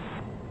totalizer.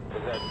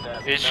 Is that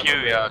HQ,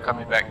 we are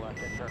coming back. left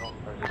internal,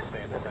 or is it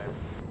staying the same?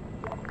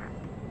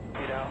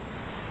 You know?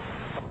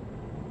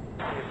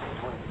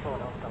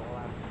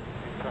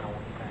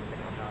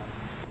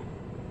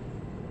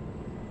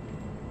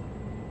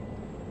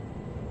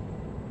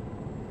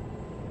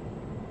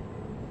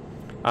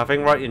 I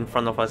think right in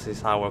front of us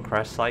is our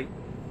crash site.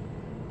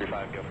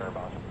 35, go for a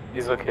boss.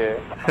 It's okay.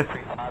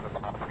 35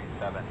 about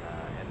 37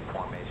 in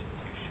formation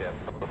to ship.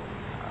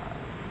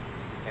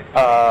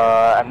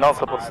 I'm not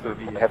supposed to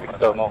be having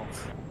thermals.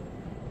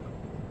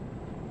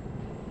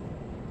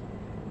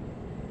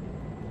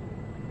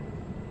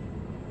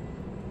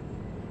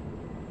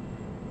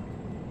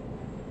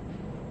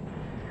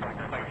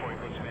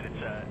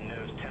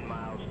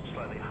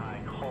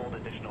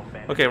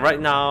 Okay, right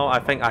now I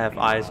think I have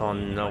eyes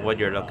on what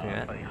you're looking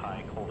at.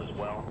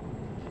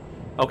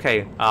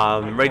 Okay,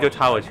 radio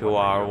tower to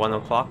our 1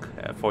 o'clock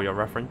for your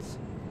reference.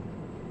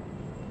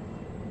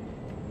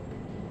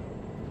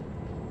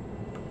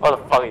 What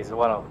the fuck is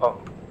 1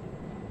 o'clock?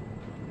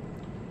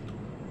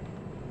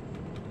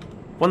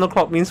 1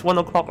 o'clock means 1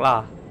 o'clock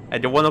lah,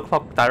 at the 1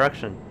 o'clock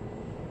direction.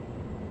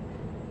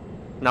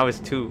 Now it's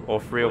 2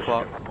 or 3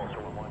 o'clock.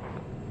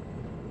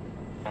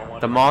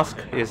 The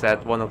mosque is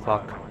at 1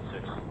 o'clock.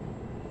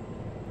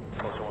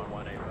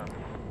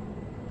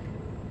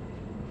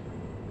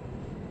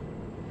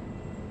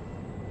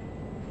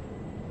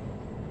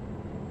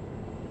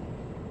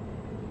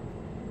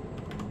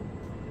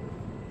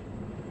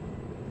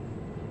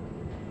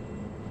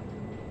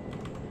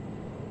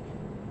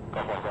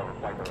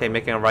 Okay,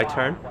 making a right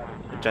turn,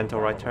 a gentle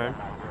right turn.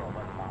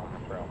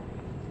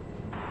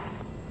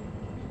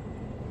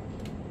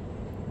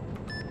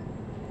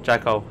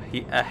 Jacko,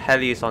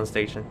 heli is on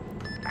station.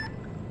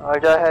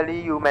 Roger, heli,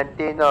 you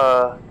maintain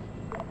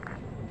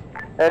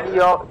heli,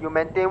 you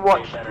maintain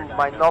watch to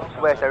my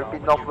northwest. I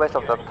repeat, northwest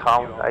of the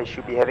town. I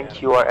should be having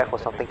QRF or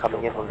something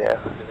coming in from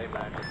there.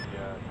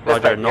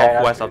 Roger,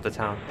 northwest of the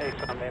town. Hey,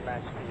 son, they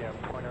match the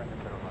pointer and the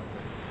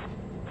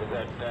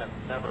totalizer. Is that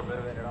never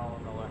moving at all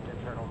on the left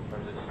internal, or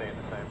is it staying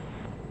the same?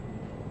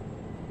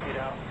 You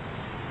know?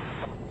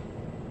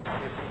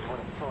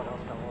 1524 on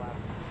the left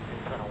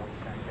internal, we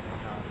can't get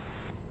it done.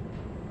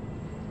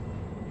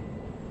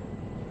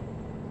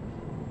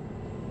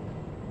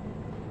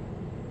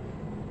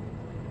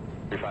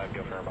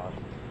 Go for a boss.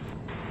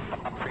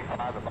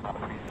 35 about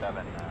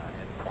 37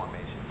 in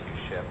formation to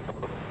ship.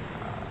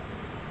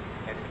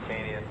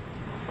 Instantaneous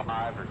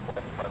 5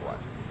 request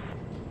floodwatch.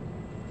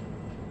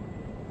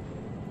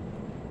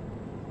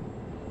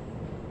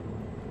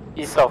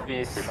 East of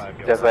east,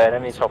 there's an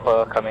enemy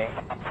chopper coming.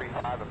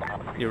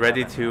 You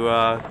ready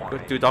to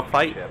do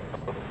dogfight?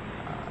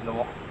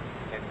 No.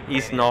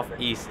 East, north,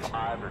 east.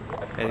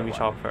 Enemy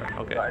chopper.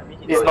 Okay.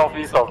 East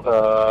northeast of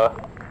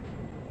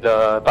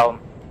the town.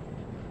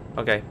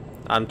 Okay.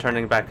 I'm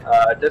turning back.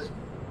 Just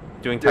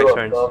Doing tight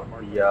turns. the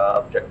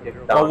objective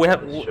down. Well, we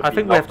have. It should I be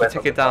think we have to northwest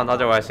take of it the down. town.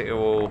 Otherwise, it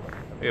will.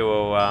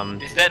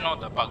 Is that not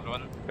the bug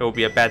one? It will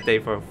be a bad day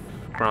for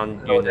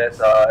ground No, units.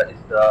 there's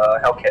it's the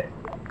Hellcat.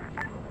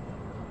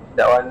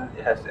 That one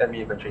has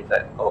enemy infantry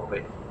inside. Oh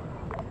wait.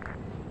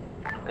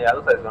 Yeah,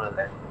 looks like it's gonna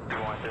land. Do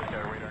you want this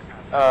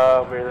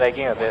radar? We're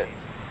lagging a bit.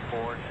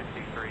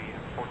 463,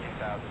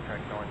 14,000 track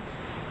north.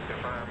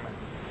 Confirm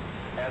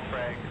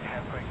ASFRAG,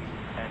 halfway,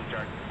 and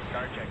guard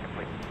check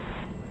complete.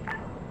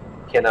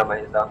 Okay, now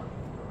mine is down.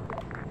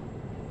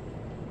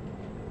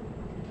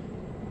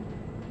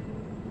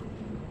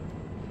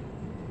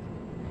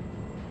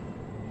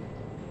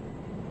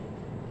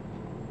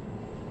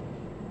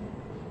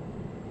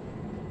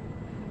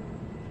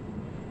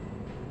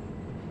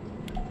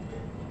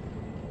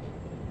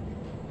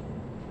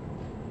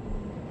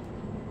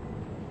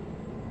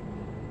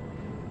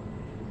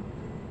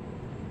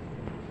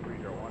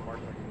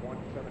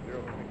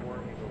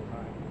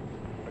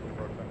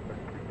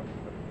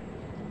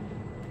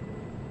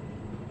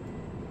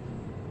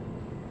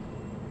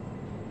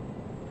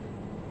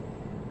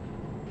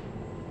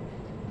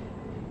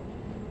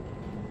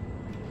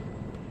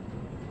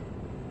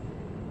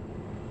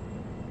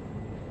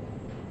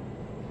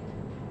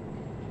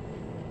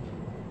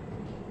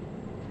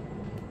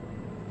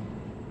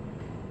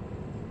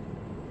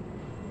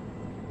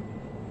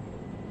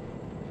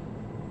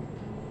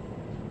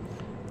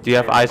 Do you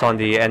have eyes on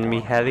the enemy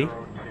heli?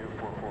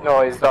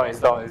 No, it's down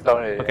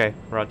already. Okay,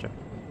 roger.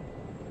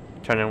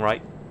 Turning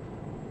right.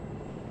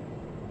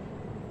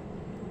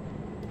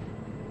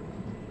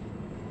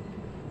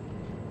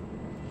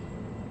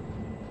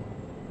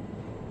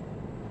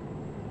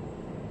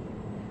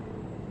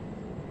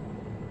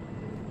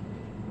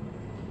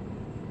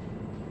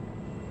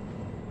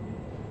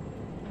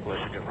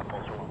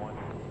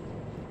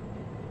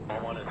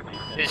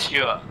 It's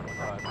sure.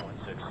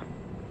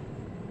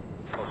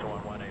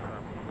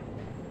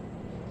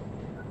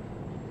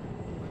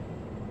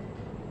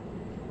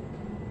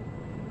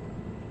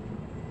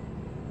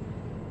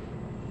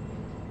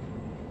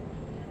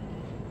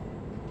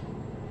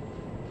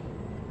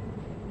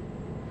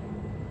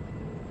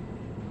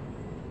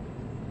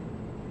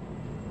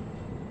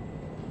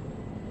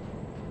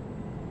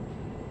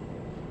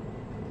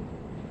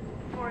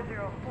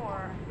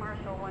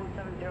 Marshall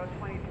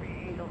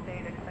 17023 Angel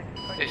Date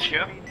expected. It's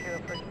sure.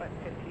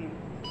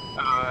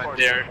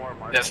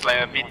 There's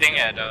like a meeting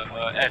at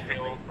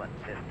airfield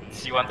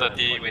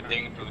C-130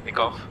 waiting to take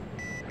off.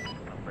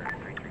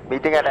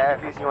 Meeting at the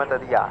airfield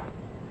C-130, yeah.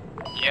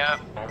 Yeah.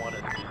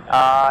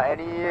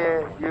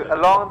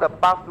 Along the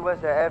path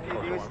towards the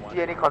airfield, do you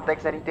see any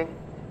contacts, anything?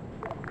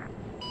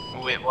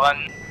 Wait,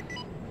 one.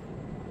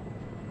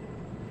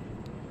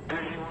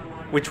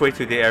 Which way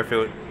to the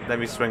airfield? Let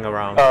me swing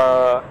around.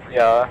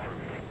 Yeah.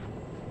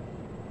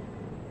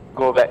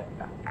 Go back.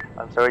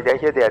 I'm sorry, they're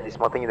here, they are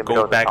dismounting in the middle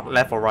Go of the back, path.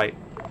 left or right?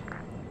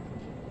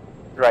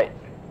 Right.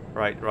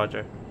 Right,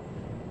 roger.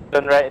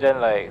 Turn right, then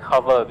like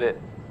hover a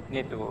bit.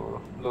 Need to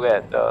look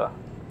at the...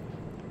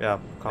 Yeah,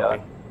 copy.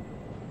 Yeah.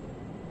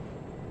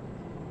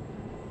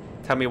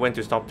 Tell me when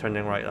to stop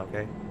turning right,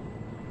 okay?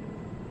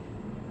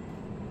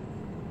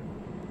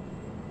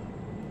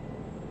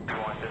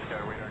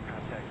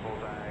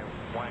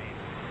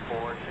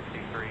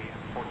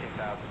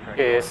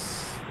 Okay,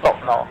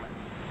 stop now.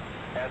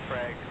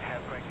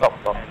 Stop.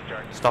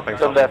 Stopping,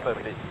 Turn stopping. left a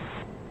bit.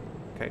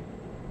 Okay.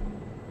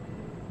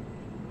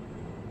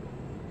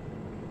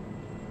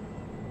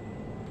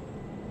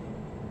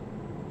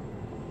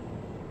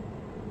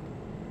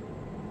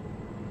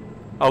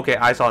 Okay,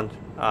 eyes on.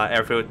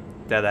 Airfield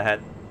dead ahead.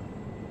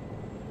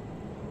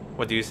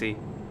 What do you see?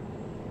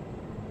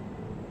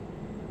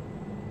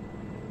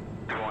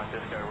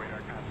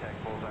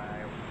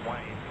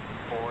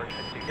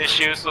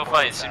 Issue so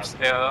far it seems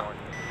there.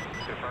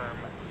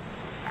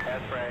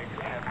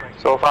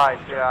 So far,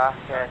 it's here,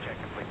 okay.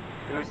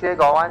 You say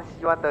got one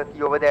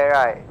C-130 over there,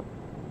 right?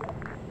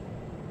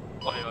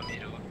 What you want me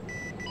to do?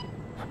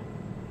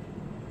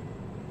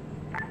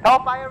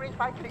 Hellfire range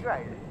 5 click,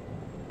 right?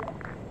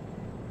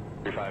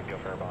 35, go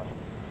for a boss.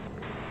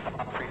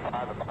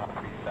 35 about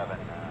 37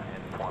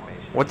 in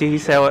formation. What did he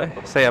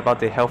say about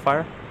the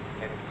Hellfire?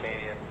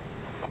 Canadian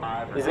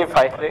 5. Is it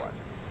 5 click?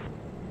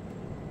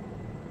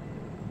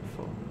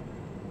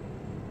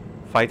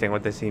 Fighting,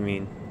 what does he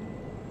mean?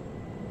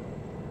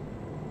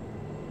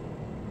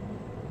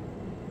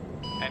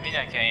 I mean,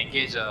 I can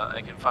engage.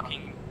 I can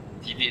fucking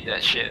delete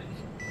that shit.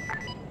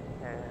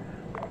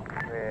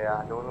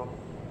 Yeah, I don't know.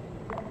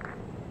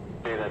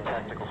 Data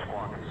tactical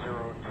squawk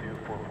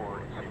 0244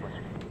 in sequence.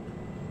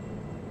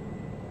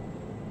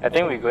 I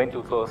think we're going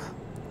too close.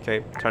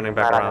 Okay, turning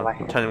back Nah, around. never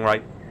mind. Turning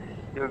right.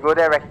 You go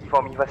there, recce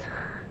for me first.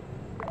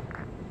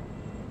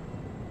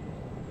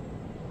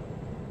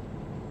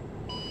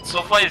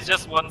 So far, it's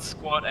just one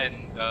squad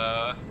and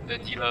the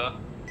dealer.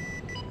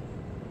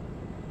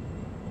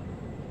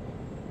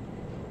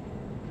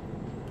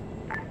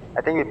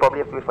 I think we probably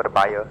have to wait for the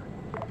buyer.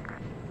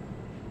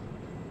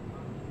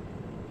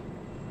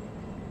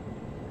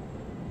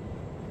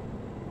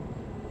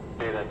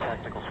 Data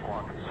tactical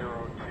squawk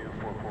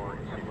 0244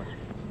 in sequence.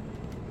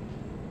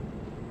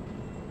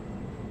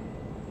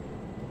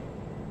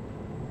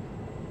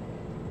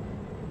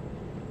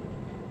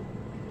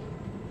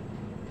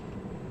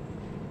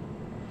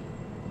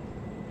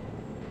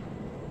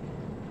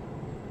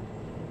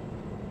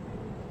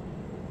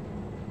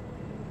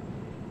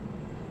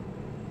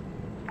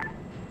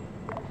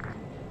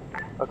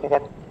 Okay,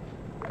 then.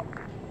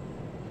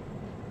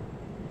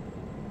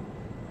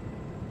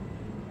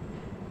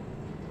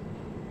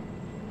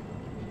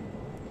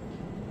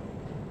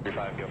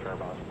 Go for a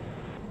boss.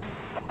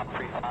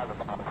 35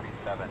 about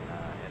 37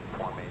 in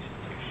formation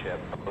to ship.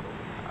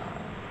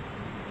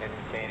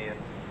 Instantaneous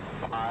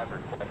 5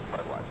 request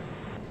floodwatch.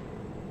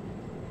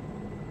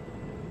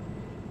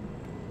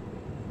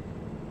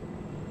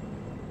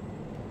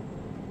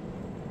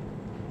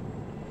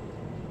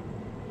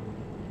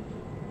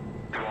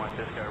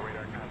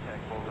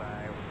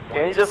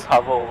 Can you just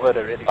hover over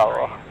the red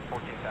tower?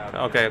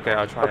 Okay,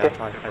 I'll try. Okay. I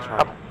try.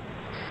 Up.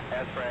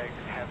 Asfrag,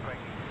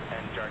 halfwing,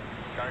 and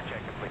guard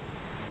check complete.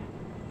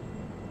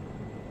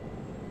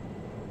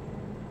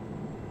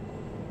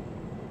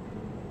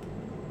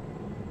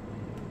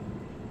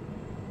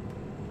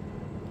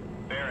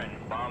 Baron,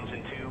 bombs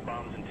in 2,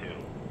 bombs in 2.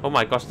 Oh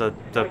my gosh, the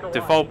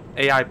default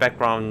AI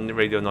background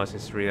radio noise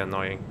is really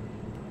annoying.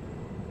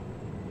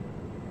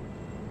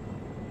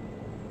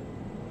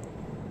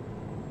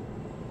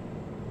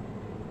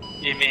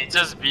 It may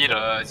just be the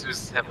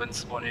ASUS haven't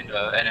spawned in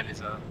the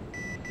enemies.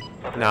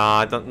 No,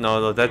 I don't know.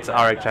 No, that's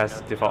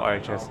RHS, default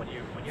RHS.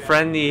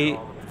 Friendly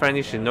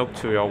Chinook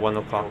to your 1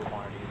 o'clock.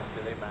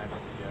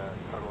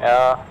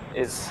 Yeah,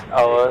 it's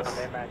ours.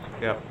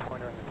 Yep.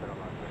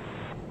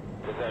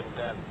 Is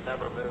that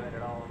number moving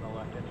at all on the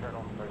left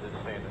internal, or is it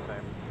staying the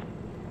same?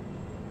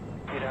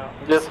 You know,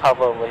 Just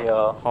hover over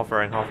here.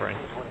 Hovering.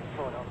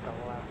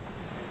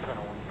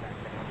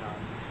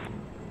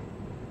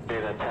 be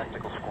that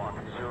tactical squawk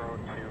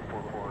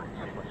 0244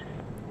 sequence.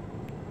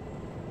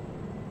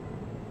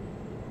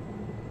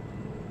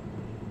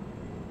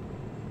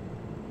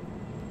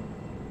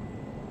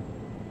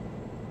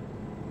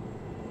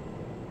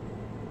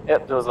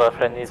 Yep, those are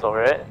friendlies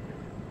alright.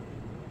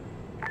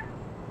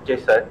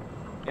 Jason,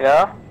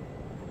 Yeah?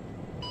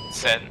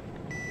 Send.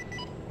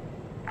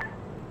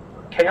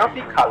 can you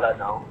see color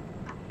now?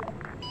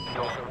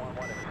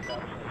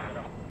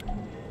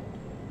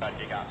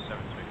 You got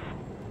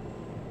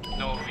 7-2.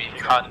 No, we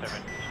can't. With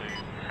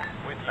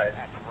you Right.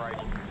 at right,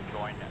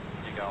 join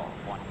you go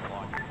 1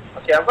 o'clock.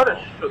 Okay, I'm gonna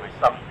shoot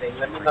something.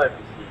 Let me know if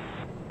you see.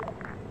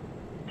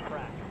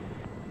 Track.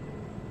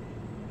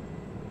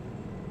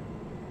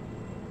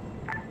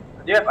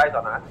 Do you have eyes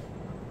on us?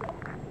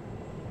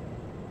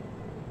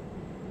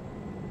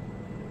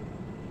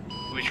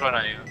 Which one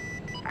are you?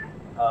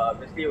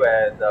 Basically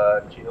where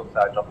the Chinooks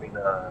are dropping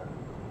the...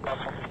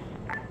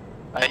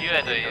 Are you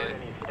at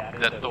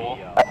the door?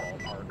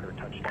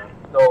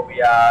 No,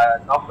 we are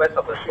northwest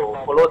of the show.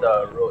 Follow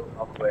the road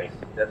northwest.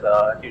 There's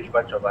a huge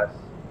bunch of us.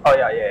 Oh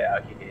yeah,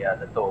 okay, yeah,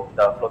 the toe,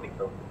 the floating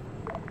toe.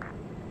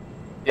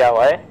 Yeah,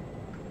 why?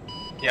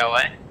 Yeah,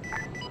 why?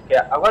 Okay,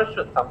 I'm gonna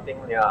shoot something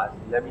near us.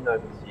 Let me know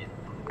if you see it.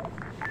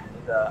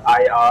 It's a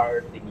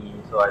IR thingy,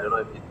 so I don't know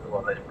if it's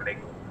what I'm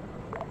playing.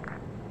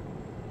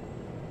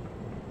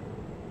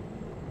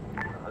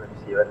 Let me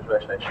see,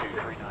 where should I shoot?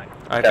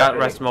 I got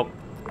red smoke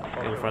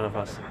in front of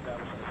us.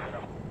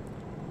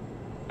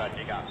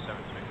 You got 7-2.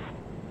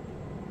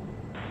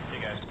 You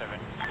go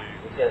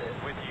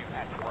 7-2. With you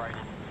at right,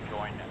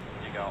 join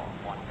you go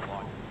 1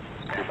 o'clock.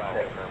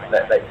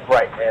 Like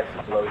bright ass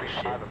glowing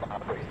shit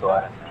next to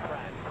us.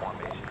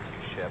 Formation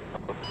 2 ship.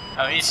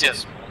 It's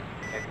just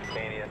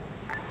Instantaneous.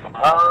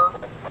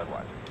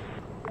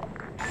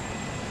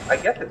 I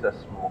guess it's a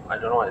smoke. I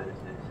don't know what this is.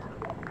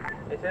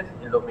 It says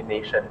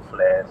illumination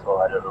flare, so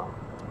I don't know.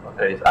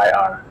 Okay, it's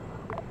IR.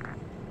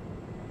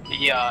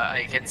 yeah,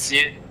 I can see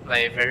it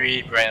like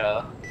very bright.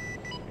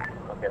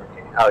 Okay,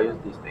 I'll use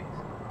these things.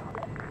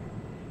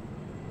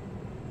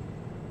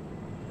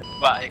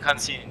 But I can't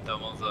see in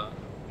thermals.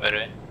 By the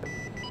way.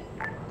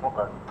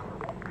 Okay.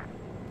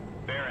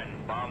 Baron,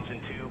 bombs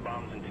in 2,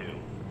 bombs in 2.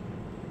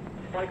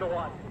 Michael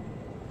 1.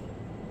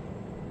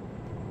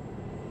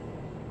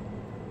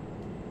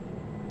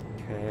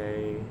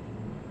 Okay.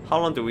 How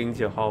long do we need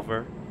to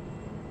hover?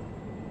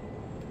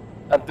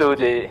 Until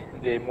they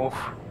move.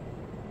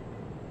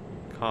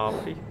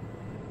 Copy.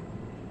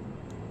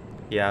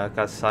 Yeah,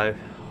 cause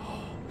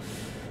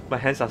my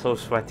hands are so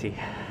sweaty.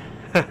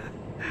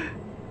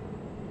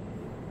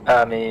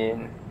 I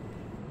mean,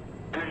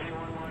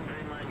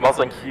 mouse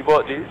and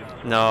keyboard, dude.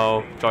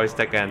 No,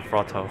 joystick and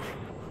throttle.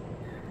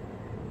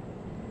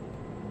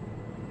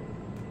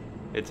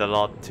 It's a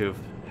lot to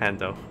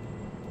handle.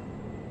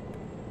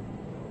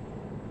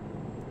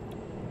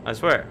 I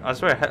swear,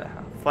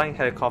 flying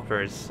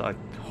helicopter is a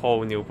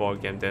whole new ball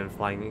game than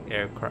flying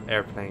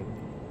airplane.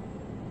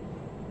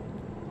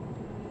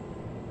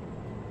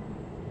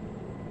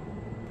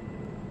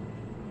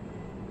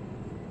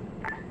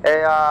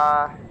 Hey,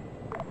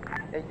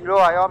 Hero,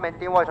 I all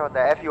maintain watch on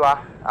the FU.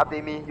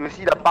 Update me. You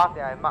see the path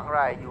that I marked,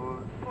 right?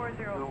 You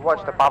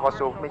watch the path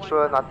also. Make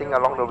sure nothing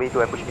along the way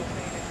to ambush me.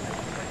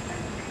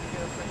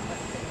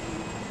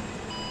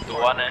 The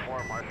one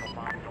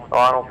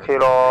Okay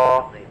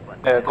lor.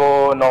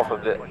 Go north a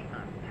bit.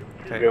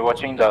 Okay. We're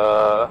watching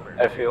the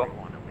airfield.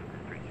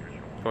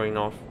 Going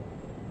north.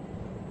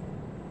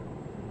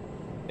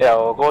 Yeah,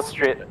 we'll go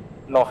straight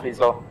northeast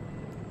lor.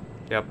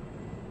 Yep.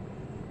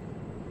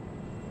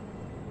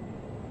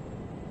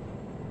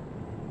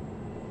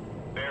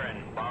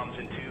 Baron, bombs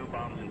in 2,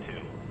 bombs in 2.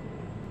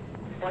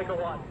 Michael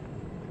 1.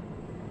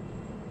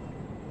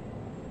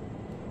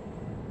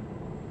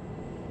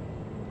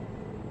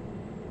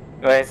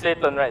 When I say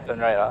turn right,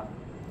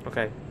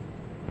 Okay.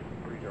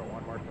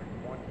 301 Mark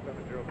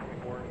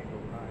 17024 Angel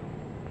 9.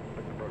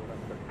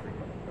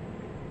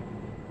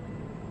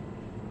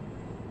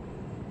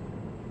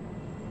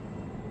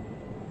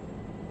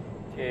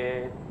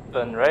 Okay,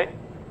 turn right.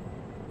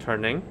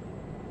 Turning.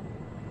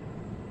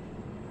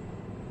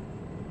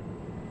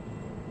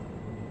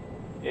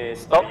 Okay,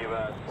 stop.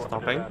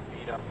 Stopping.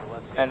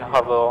 And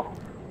hover.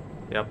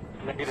 Yep.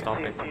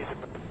 Stopping. So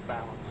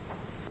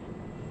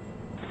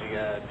you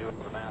gotta do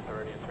the math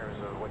already in terms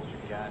of what you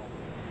got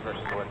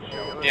versus what's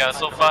shown. Yeah,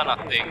 so far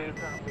nothing.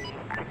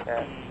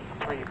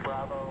 3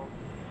 Bravo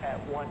at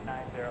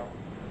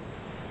 190.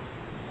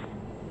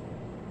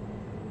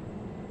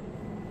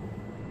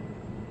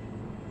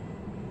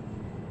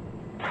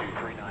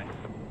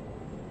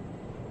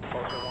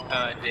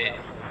 They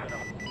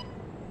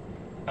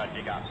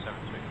You got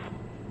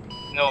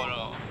 7-6. No,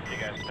 no. You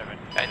got 7.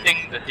 I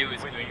think the deal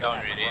is going down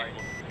already.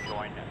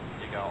 Join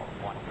you got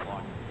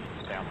 1-1.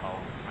 Stay on hold.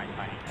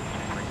 Maintain.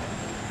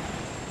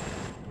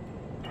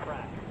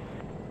 Track.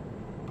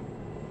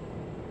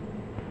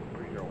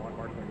 301,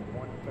 Mark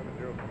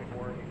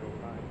 17024, Eagle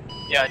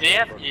 9. Yeah, they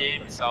have EA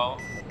missile.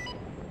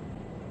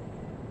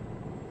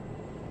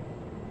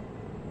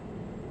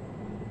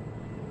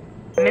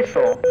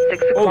 Missile,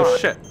 6 o'clock. Oh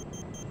shit!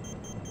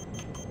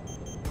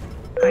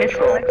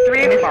 Missile,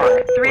 3 o'clock.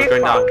 3 We're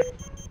going o'clock.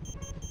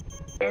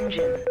 down.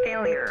 Engine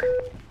failure.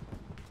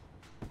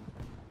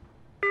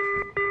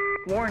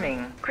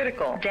 Warning,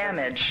 critical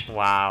damage.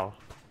 Wow.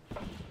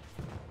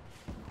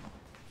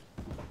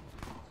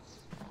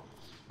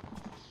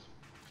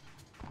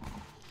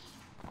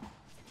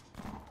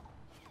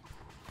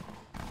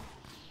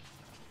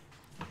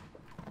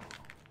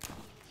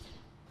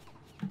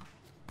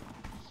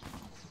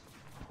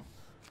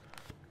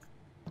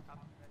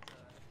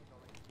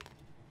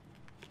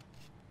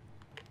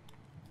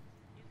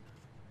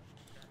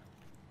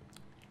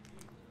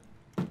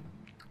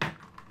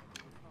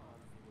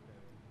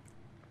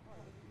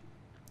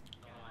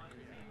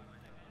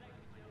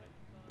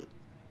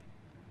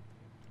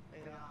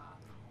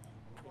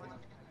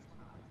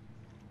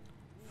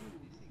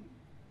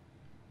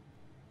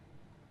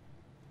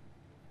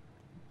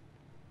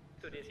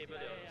 To disable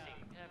the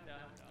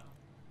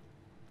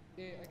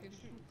Yeah, I can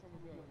shoot from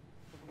above.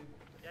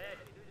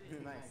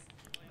 Nice.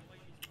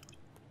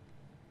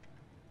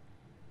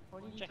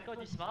 Only checker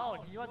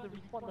dismount. You want to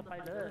report the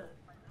pilot?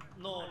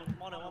 No,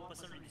 more than one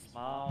person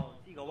dismount.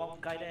 You got one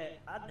guy there.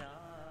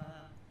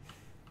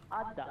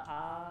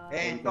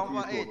 Hey,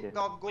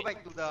 Tom, go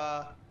back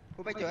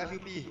to your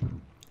FUP.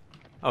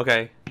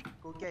 Okay.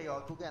 Go get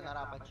another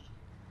Apache.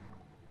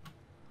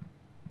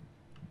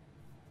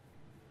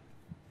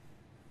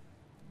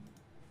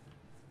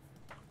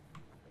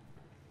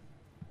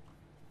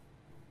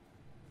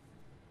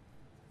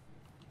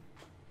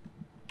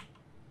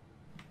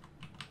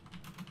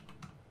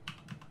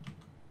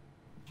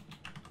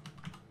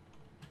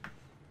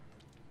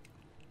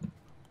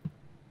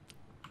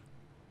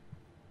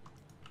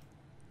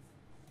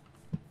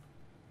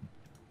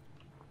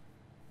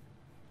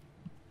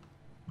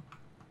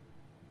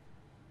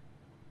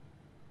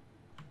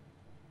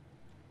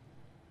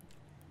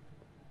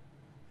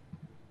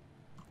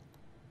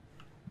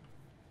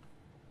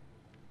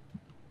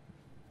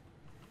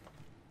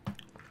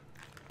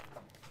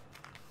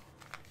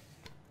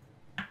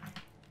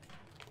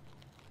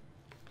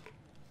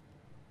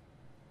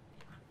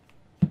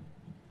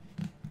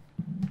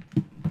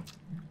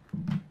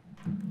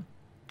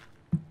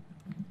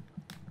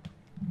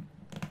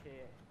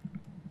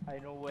 I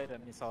know where the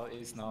missile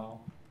is now.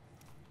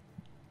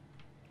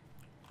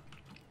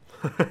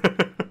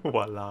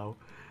 Walao.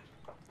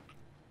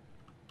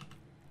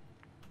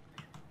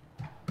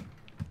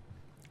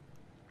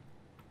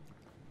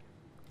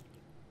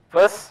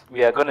 First,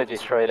 we are gonna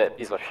destroy that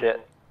piece of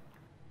shit.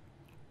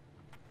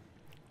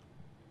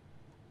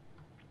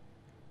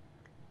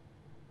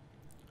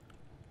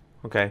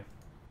 Okay.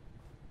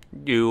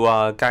 You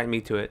guide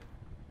me to it.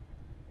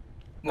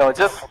 No,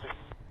 just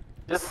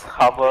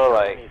hover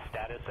like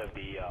Status of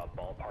the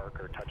ballpark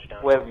or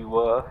touchdown. where we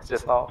were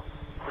just now.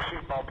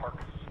 Proceed ballpark.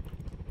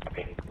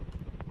 Okay.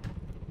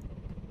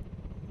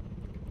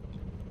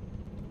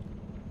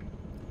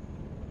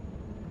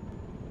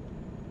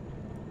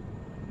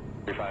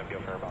 Five, go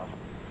for boss.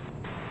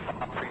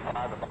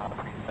 3-5 about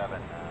 3-7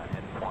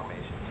 in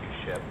formation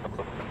to ship.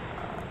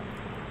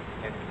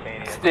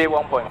 Instantaneous. Stay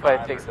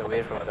 1.5 ticks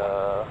away from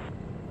the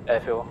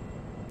airfield.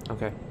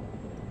 Okay.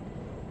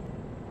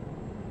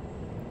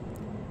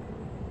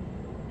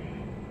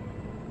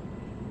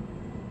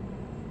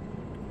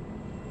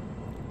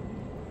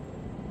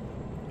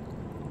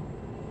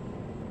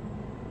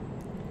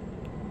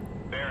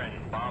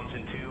 Baron, bombs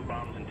in 2,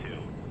 bombs in 2.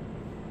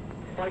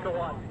 Like a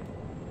 1.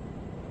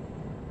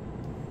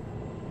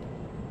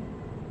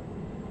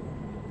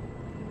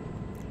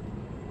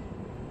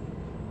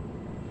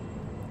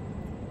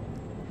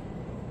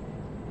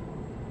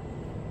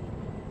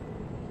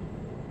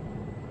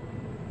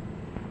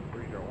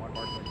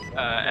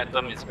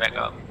 Atom is back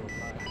up.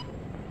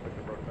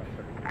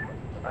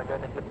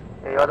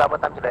 Hey, all double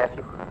time to the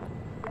FU.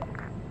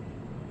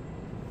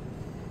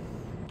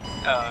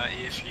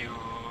 If you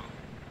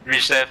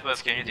reach there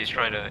first, can you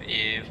destroy the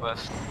EA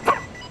first?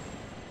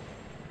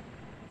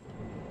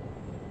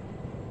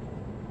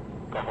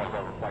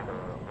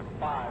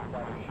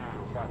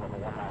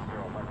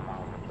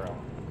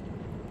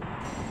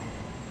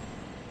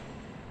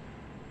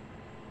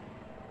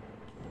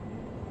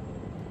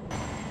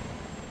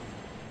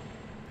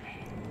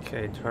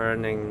 Okay,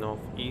 turning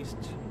northeast.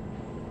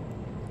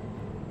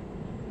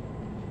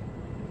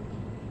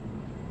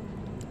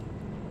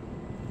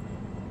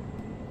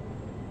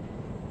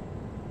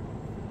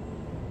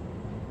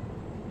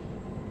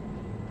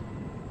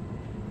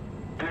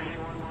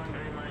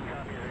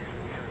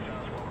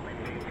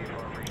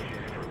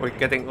 We're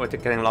getting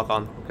lock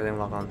on. Getting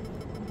lock on.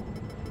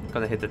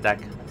 Gonna hit the deck.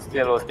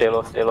 Stay low, stay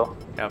low, stay low.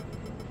 Yep.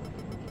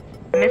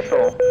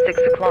 Missile, 6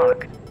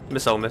 o'clock.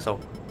 Missile, missile.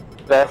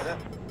 Left.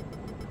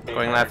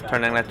 Going left,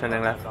 turning left,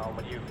 turning left.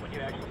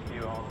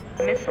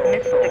 Missile,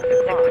 6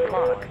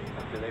 o'clock.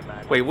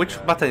 Wait,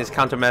 which button is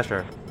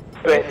countermeasure?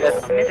 Wait,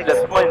 there's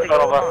one in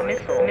front of us.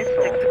 Missile,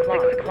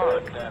 6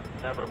 o'clock.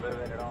 Never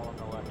moving at all on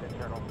the left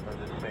internal, or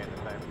just staying the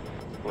same?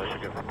 We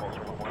should get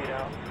propulsion 1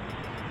 out.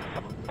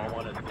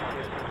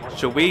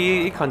 Should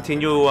we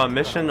continue a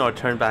mission or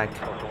turn back?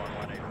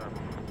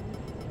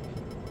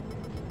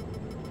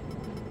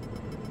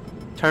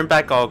 Turn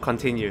back or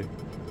continue?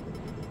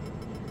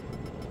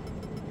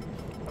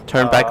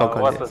 Turn back or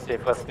continue? What's the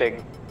safest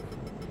thing?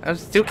 I'm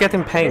still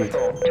getting paint.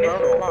 12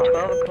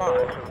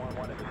 o'clock.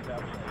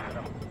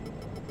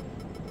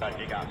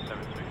 You got 7-2.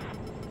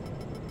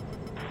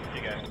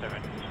 You go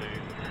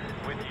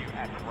 7-2. With you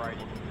at right,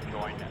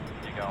 join.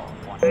 You go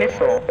 1.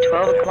 Missile,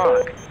 12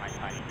 o'clock.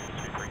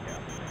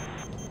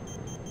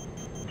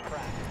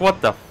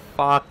 What the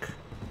fuck?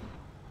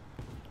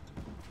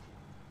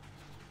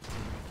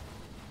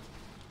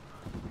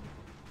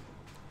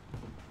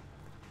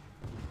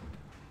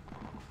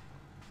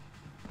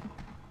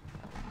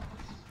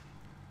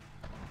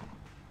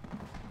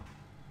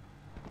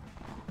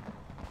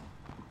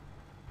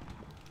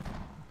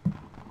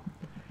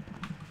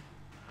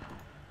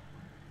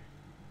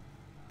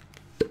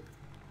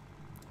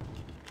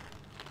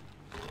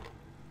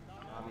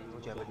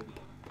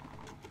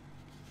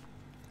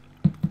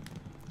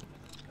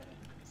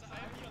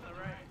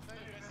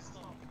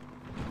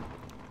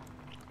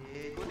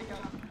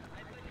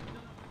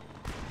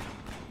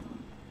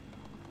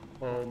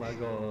 Oh my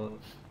god.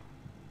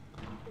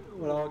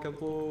 Walau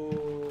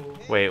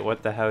kampung. Wait,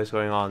 what the hell is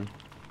going on?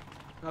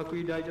 How could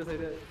you die just like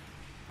that?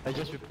 I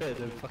just repaired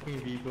the fucking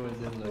vehicle and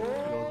then like we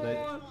all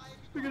died.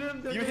 Look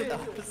at them, You hit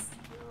us.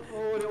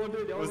 Oh, they all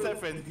did, they all Was did. that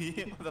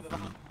friendly? What the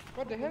fuck?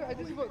 What the hell? I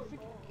just got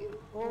 6 kills.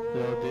 Oh.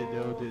 They all did, they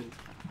all did.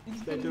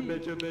 Badger,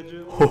 badger,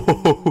 badger.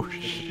 Oh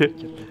shit.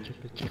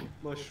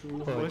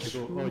 Mushroom, Oh,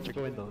 mushroom.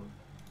 Chico went down.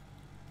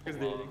 Who's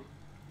there? Look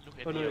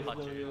at Oh, no, the it's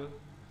Apache. down here. Look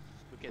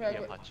Yeah, at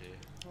the but- Apache.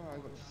 Oh, I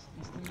got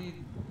instantly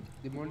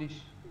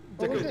demolished.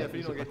 Jacob what's is that?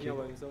 definitely not getting out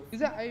by himself. Is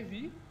that IV?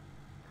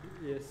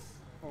 Yes.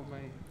 Oh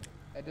my.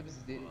 Adams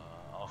is dead.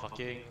 Our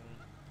fucking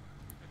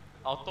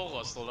auto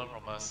got stolen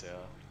from us,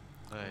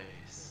 yeah.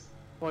 Nice.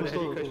 Oh, the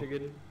heli crashed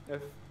again.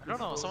 F. I don't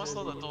know, someone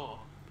stole the tow.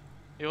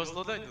 It was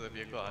loaded into the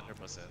vehicle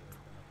 100%.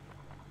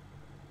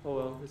 Oh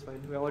well, it's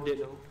fine. We're all dead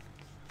now.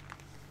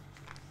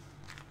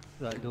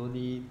 Like the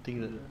only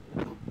thing that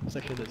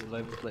section that's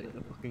alive is like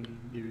the fucking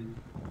alien.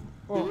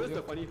 Oh, that's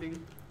the funny thing.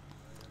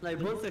 Like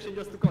one section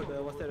just took out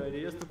the what's that right?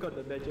 They just took out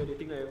the badger. They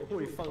think like,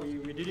 holy fuck,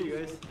 we did it,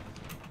 guys.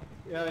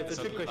 Yeah, it's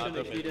a trick question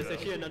another actually. There's badger.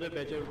 actually another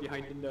badger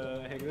behind in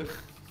the hangar.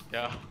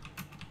 Yeah.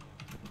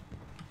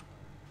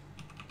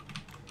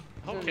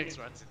 How Kex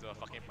runs into a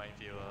fucking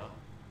minefield,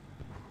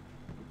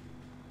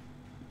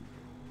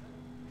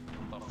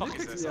 The fuck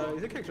is this? Yeah,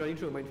 is it Kex running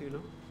through a minefield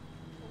now?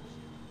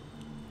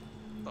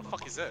 The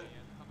fuck is it?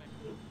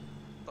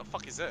 The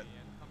fuck is it?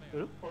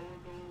 Hello?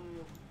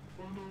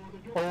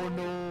 Oh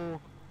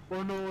no!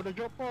 Oh no, the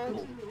drop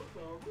balls!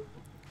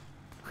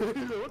 What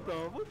the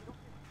fuck?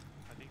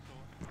 I think so.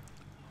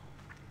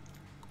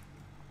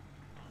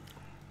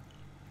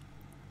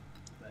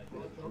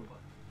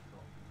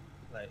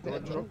 Like, That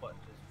don't drop? drop, but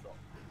just drop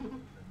in the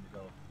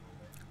middle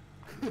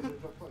of nowhere.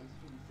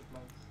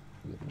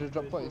 The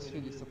drop pod is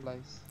filled with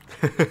supplies.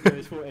 Yeah,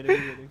 it's full enemy, I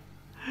think.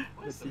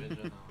 Where's the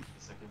Badger now? The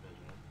second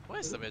Badger.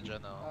 Where's the Badger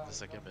now? The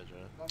second Badger.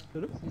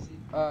 Hello?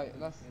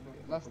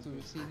 Last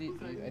two see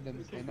it with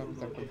Adams and now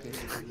he's unconscious.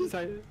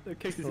 Inside, the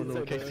Kex is Oh no,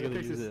 inside. Kex is gonna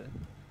use it.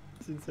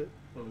 It's inside.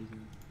 Oh,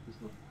 he's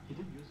not. He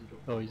didn't use the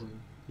drop. Oh,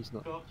 he's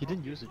not. He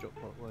didn't use the drop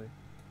pod, why?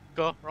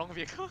 Go, wrong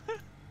vehicle.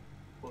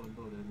 Fall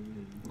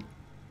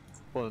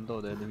on top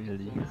of the enemy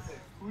heli.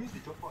 Who is the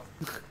drop pod?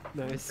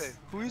 Nice.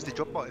 Who is the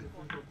drop pod?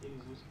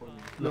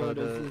 No,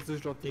 the the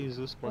Zeus drop thing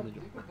Zeus spawned the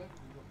drop pod.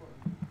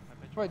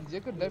 Why did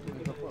Jacob die from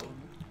the drop pod?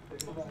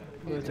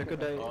 No, Jacob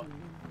died.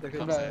 Jacob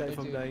Come died back,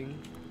 from AJ. dying.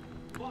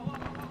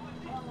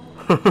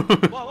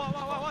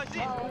 What is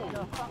it?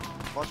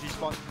 Boss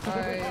respawn.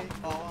 Hi.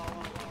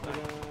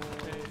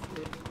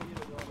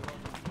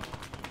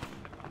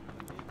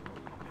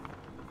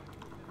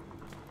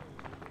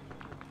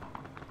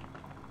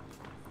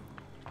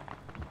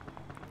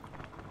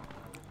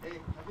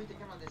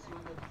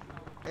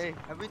 Hey,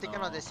 have we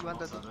taken out the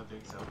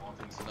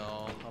C-130?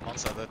 No,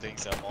 amongst other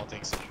things, there are more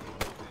things to do.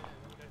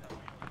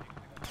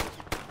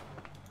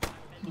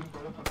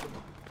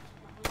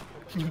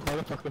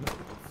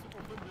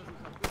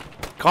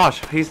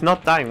 Gosh, he's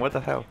not dying, what the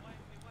hell?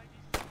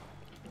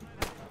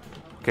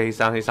 Okay, he's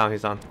down, he's down,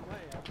 he's down.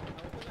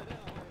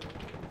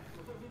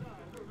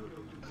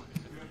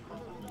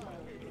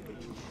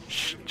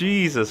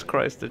 Jesus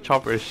Christ, the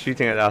chopper is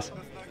shooting at us.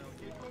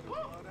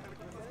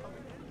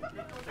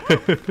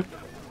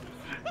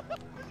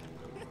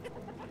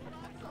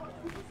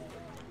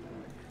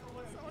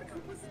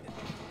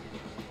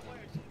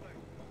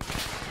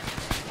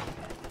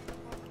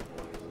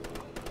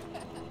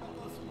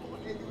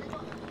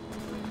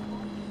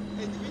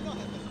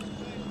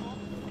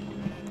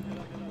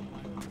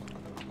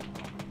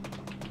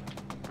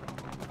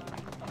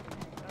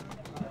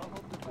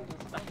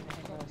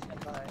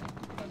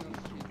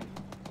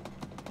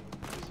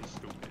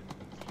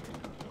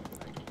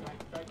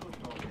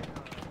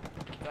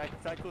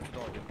 Side close the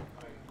door.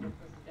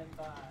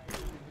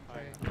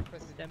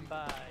 Stand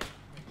by.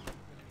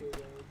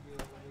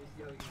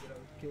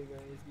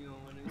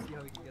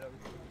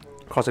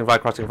 Crossing fire,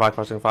 crossing fire,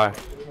 crossing fire.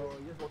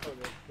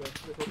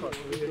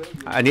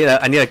 I need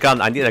a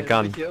gun, I need a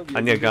gun.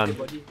 I need a gun.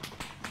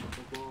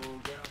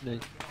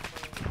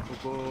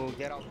 Go,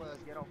 get out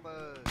first, get out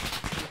first.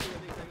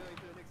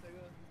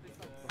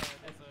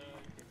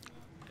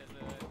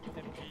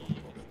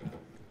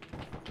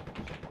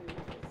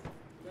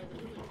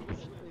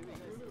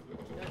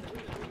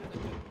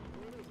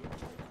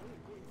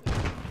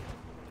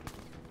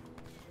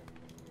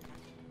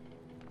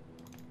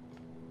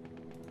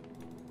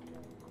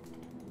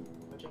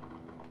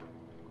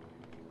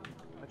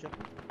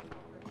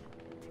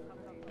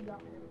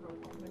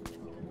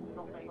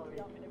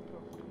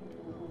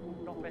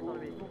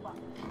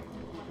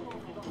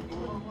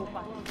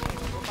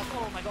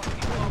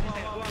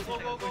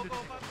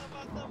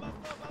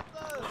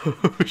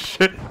 Oh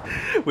shit!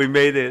 We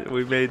made it.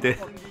 We made it.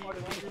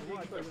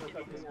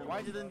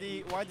 Why didn't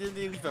they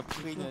leave a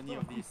plane in any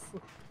of these?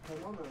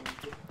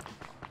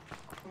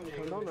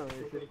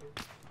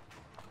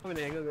 How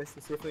many angle guys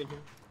is safer in here?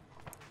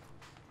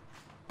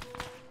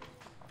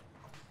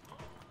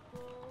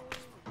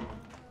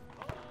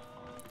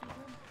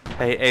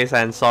 Hey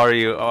Asan,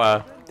 sorry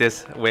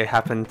this way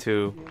happened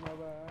to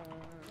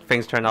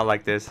things turn out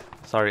like this.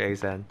 Sorry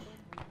Asan.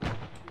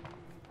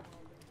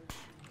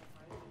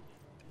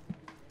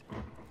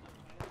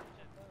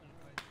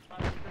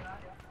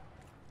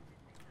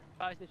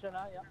 Fire station,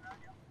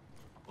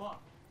 yeah.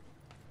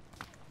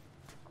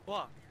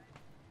 What?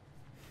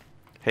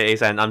 Hey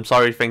Asan, I'm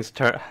sorry things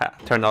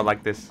turned out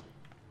like this.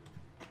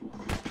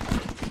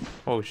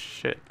 Oh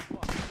shit.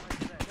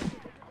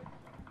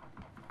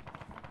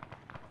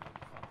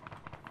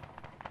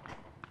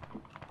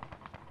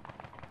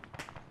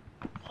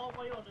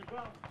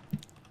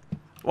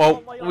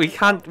 Well, we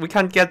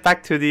can't get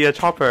back to the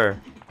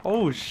chopper.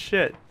 Oh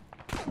shit.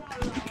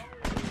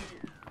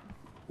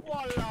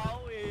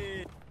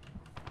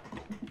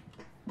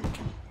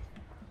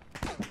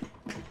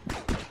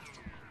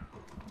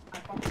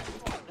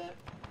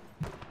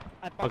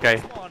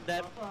 Okay.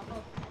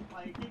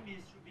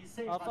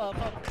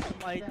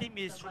 My team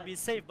should be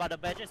safe, but the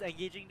badges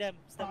engaging them.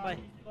 Stand by.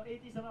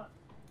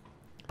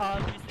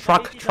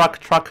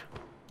 Truck.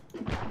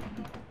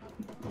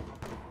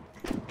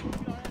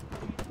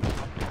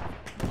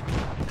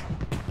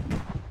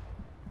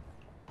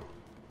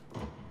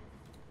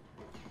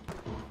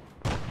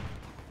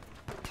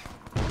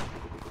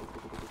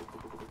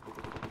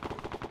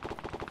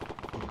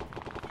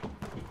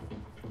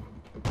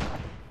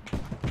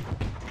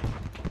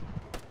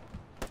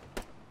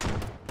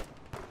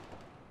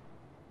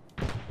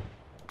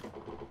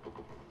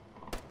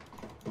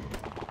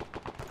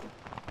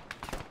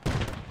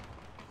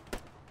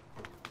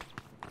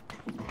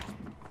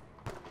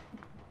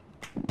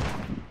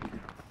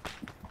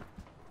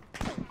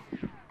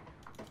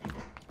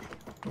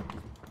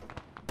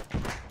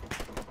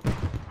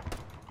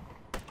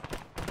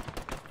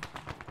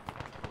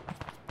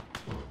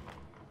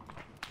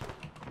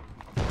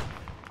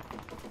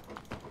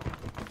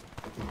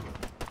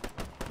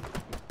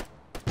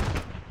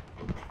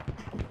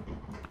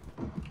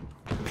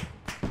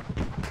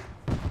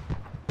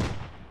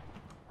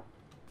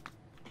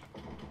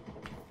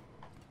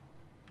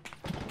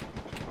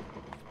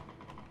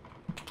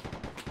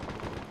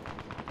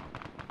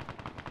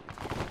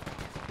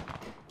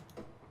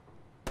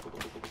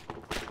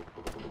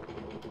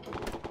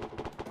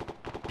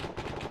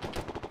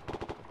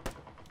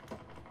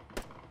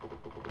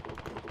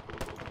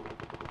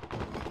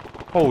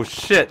 Oh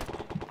shit!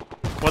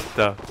 What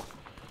the?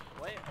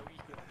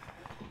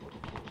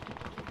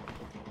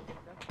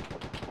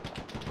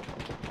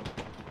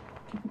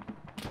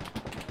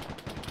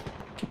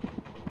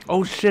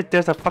 Oh shit,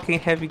 there's a fucking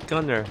heavy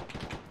gunner.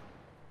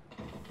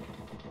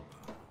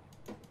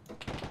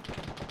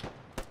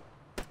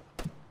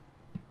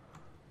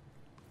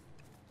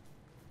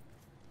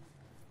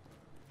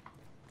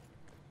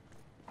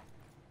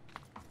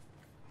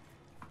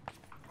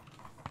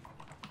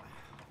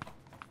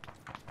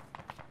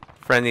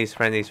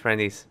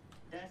 Friendlies.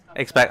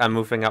 Expect I'm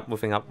moving up.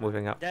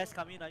 That's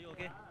coming, are you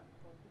okay?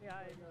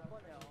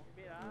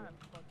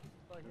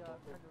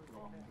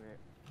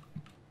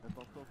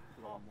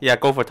 Yeah,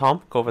 go for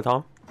Tom.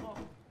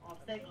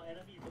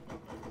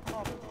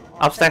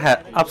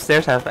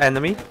 Upstairs have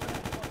enemy.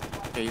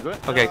 Okay, you good?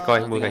 Okay, go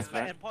ahead, moving.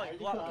 Okay.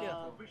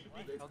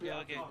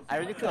 I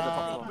already cleared the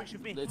top floor.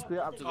 It's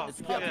clear up to the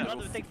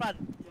Don't take front.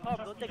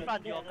 Don't take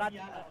front. Your gun.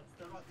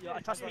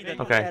 Trust me,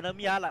 the Okay.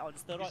 enemy are like on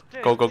steroids.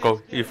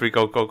 Go. You free,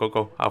 go.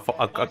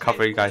 I'll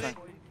cover you guys.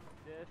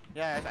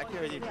 Yeah, I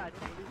clear already.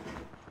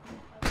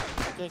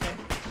 Okay.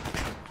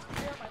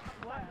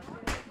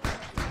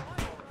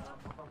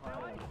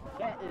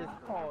 That is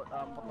called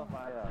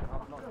butterfire,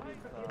 not this.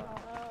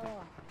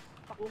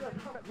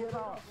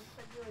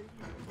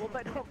 Go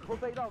back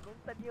down, don't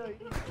stand here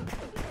already.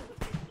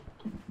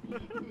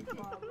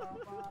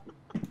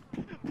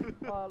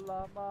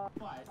 Alamak.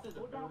 I said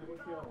the building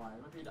clear, why?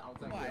 Must be the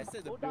outside clear. I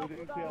said the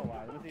building clear,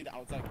 why? Must be the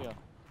outside clear.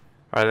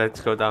 Alright,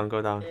 let's go down,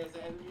 go down. There's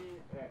an enemy.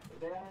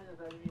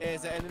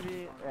 There's an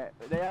enemy.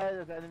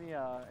 There's an enemy.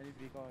 Any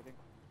vehicle, I think.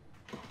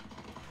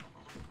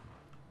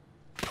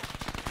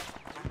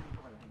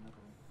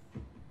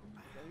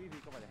 Enemy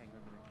vehicle by the hangar.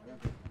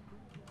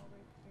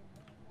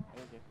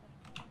 Okay.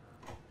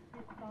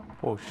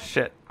 Oh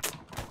shit.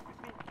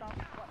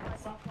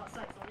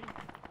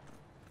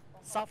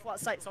 South what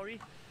side, sorry?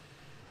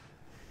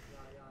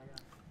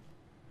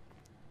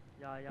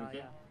 Yeah.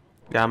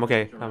 Yeah, I'm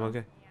okay. I'm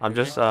okay. I'm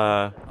just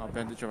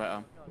bandage your right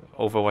arm.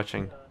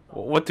 overwatching.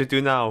 What to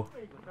do now?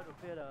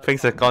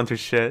 Things have gone to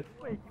shit.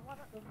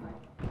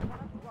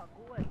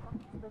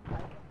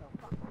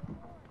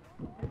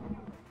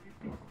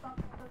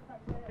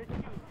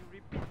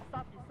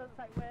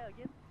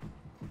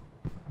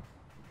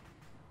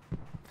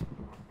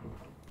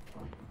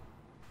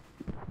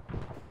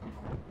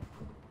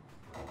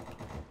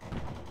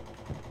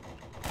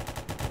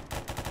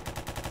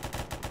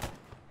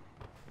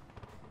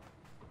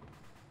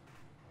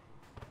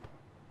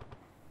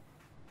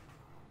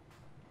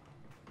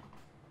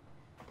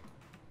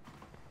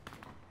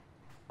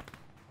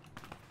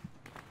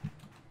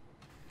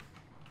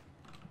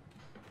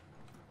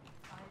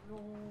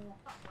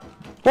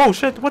 Whoa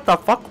shit, what the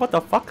fuck? What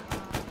the fuck?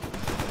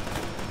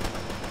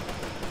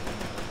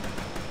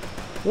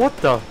 What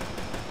the?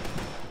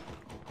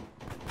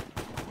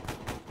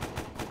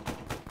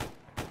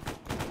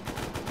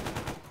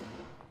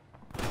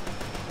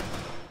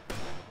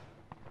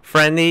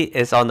 Friendly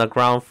is on the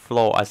ground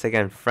floor. I say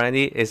again,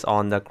 friendly is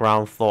on the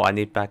ground floor. I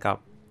need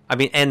backup. I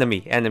mean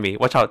enemy.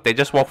 Watch out. They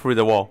just walk through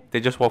the wall.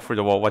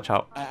 Watch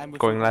out.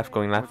 Going left,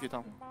 going left.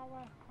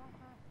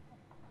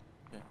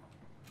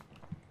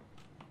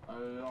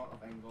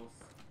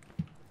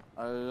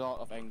 A lot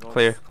of angles.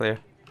 Clear.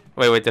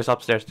 Wait, there's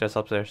upstairs.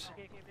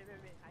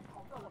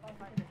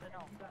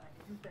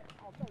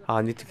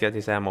 I need to get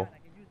this ammo.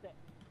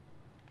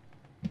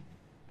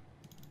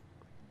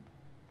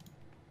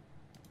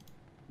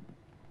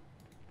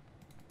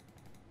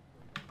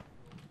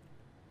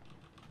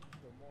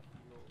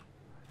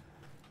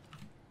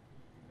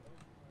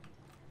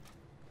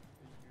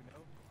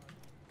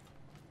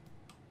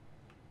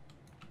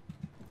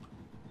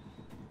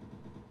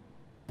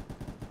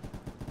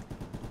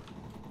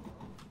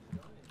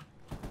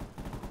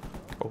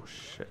 Oh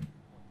shit.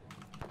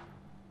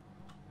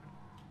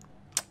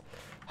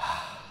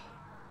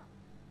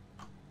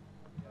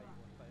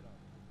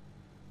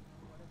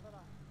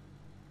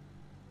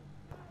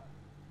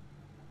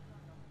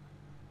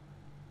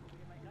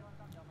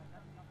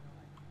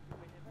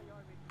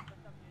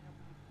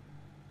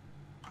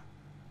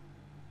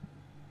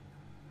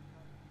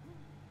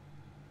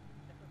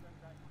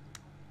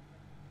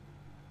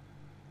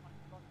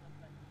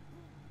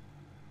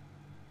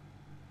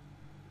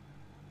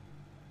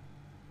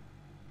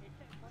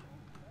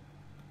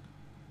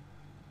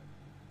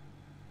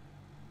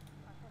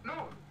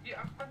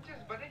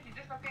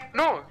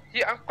 No,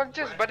 he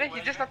unconscious, but then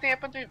he just nothing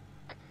happened to him.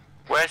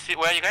 Where are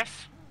you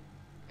guys?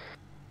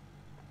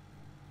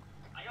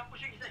 Are you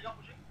pushing? Is that you're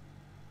pushing?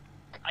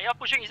 Are you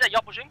pushing? Is that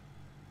you're pushing?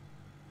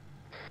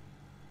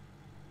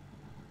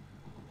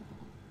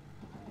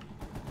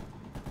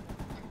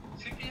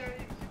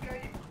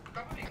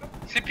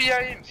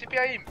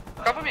 CPI him.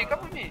 Cover me. Can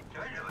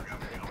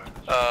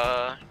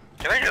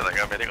I get like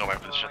a medic on my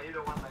position?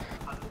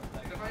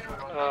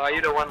 Are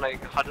you the one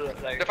like huddled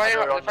like the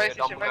fire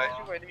station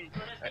enemy?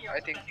 I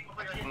think.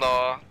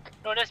 No.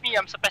 No, that's me.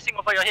 I'm suppressing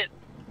over your head.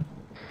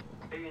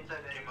 Are you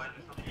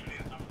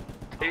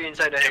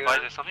inside the hangar?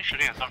 There's something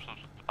shooting at some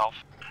south.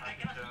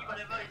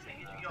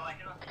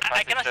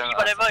 I cannot see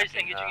whatever is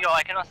engaging you.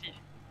 I cannot see.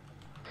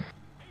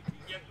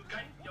 You have to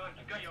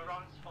guide your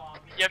rounds for me.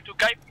 You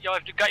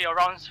have to guide your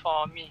rounds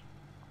for me.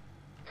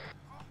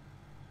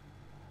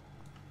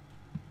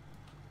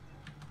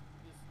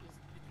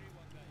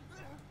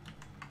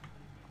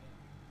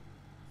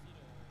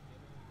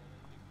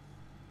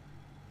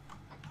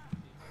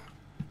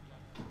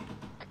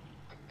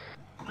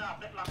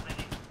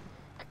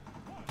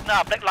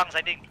 Black lungs,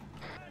 I think.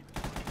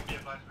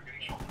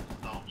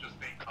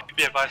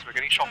 Be advised, we're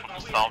getting shot from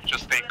the south,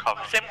 just stay in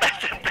cover. Same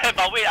plan,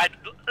 but wait,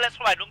 let's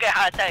hope I don't get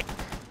heart attack.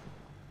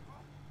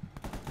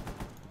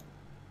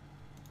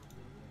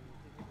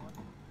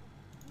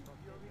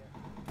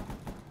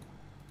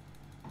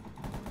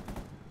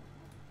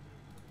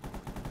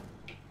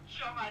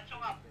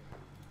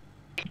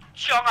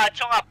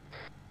 Chong up.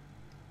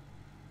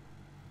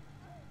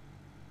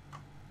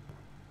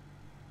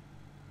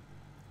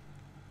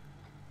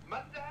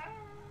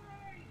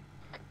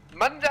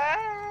 Monday!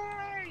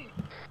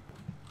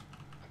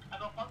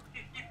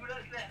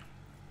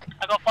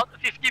 I got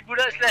 50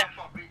 bullets left.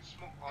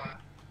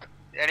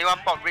 Anyone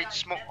pop red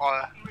smoke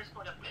or?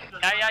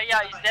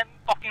 Yeah, it's them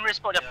fucking red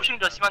spot. They're pushing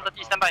the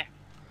C-130, stand by.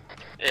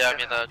 Yeah, I'm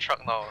in the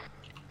truck now.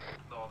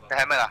 The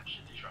hammer lah?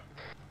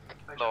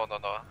 No.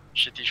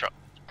 Shitty truck.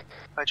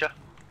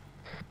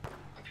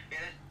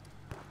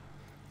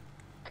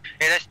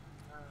 Hey, let's...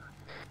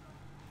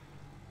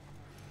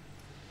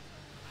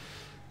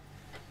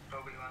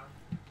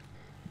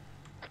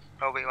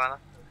 Oh, wait, one.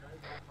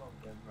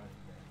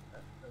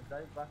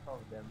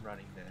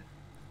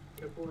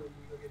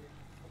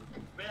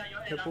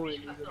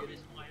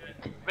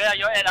 Where are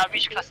you at?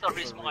 Which cluster of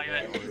risk are you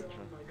at?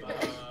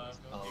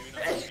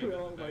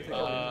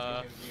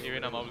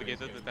 Even I'm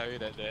obligated to tell you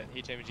that the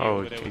HMG Oh,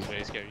 over there was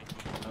very scary.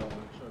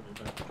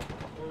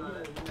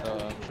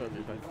 I'm sure it'll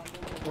be fine.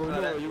 Oh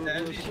no, you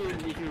will shame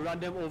if you run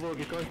them over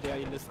because they are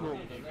in the smoke.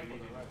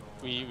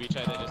 We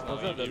tried that just now.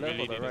 Was that the it left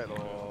really or the right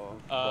didn't. or?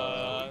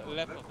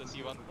 Left of the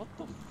C1. What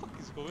the fuck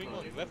is going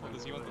on? Left of the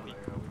C1 to me.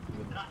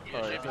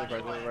 Alright, so if I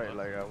go right,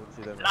 like I won't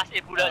see them. Last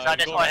 8 bullets,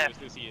 that's all I have.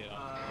 Still see it.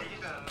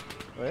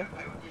 Where?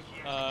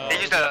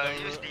 Use the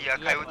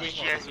Coyote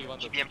GS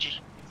GBMG.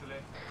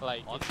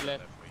 Like, it's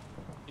left.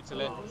 It's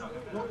left.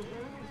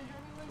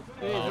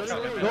 Hey, No, he's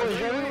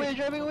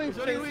driving away,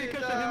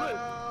 catch the helmet!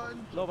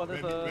 No, but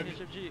there's a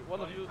HMG.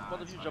 One of you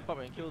jump up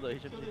and kill the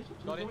HMG.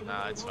 Got it?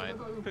 Nah, it's fine.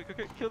 Quick,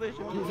 kill the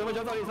HMG. Someone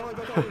jump out, someone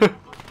jump out!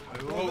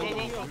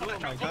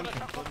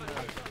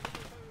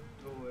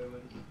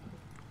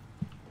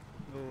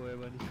 No way,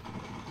 buddy.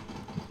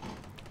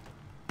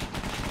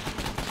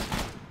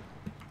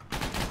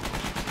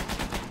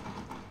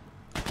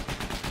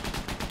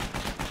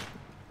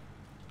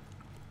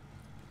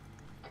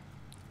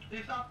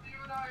 It's up to you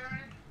now,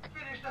 Aaron.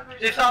 Finish the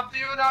mission. It's up to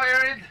you now,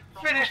 Aaron.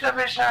 Finish the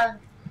mission.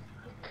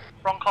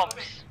 Wrong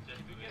comms.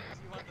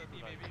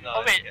 No,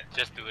 Oh wait.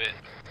 just do it.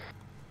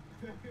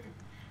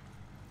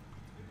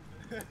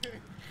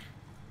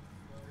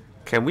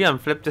 Can we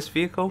unflip this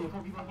vehicle?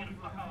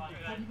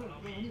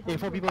 Hey,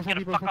 4 people. Hey, I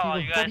need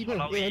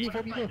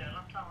 4 people.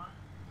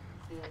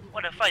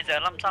 What the fuck is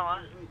that? Lam Chang, ah?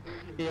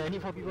 Yeah, I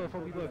need 4 people.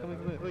 Come here.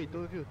 Wait,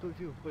 two of you.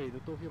 Wait, the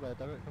 2 of you by the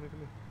turret. Come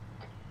here.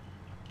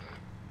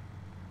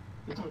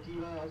 你臭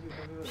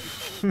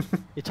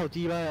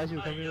雞啦！I ask you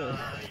come here.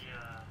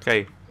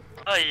 Okay.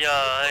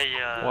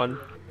 One.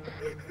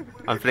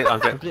 Unflip. Come.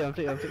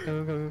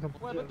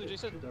 What happened to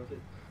Jason?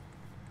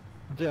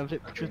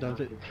 Unflip. Choose the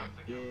unflip.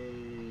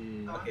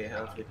 Okay,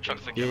 I'll flip. Truck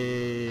secure.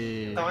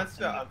 Yay. Someone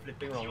spelled I'm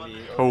flipping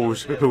wrongly. Oh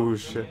shit.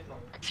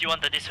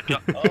 C130 secure.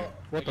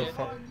 What the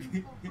fuck?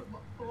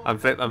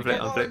 Unflip. Come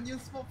on, you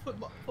small put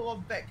one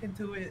back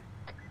into it.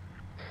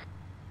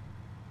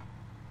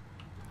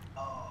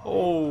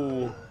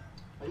 Oh.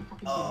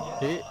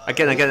 Hey.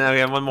 Again.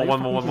 One more.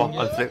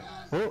 Unflip.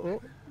 Oh.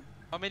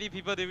 How many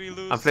people did we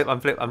lose? Unflip.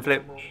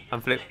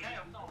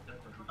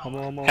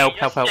 One more. Help.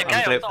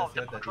 Unflip.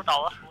 Control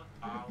tower.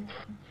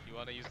 You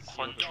wanna use the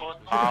Control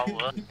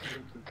tower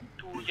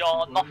to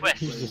your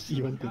northwest. Use the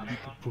C130 to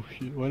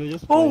push it. Wanna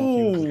just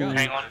Oh.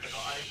 Hang on.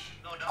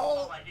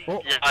 Oh.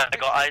 Yeah, I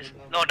got eyes.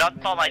 No, that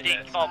Tom, I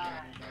think Tom.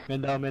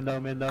 Man down.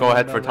 Go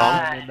ahead for Tom.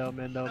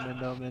 Man down.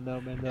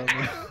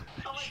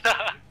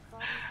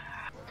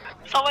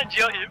 Someone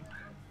jail him.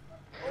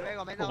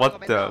 What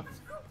the?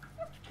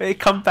 Hey,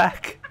 come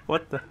back.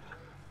 What the?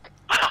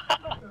 That's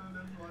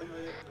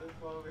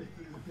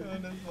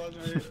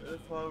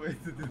one way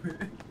to do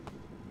it.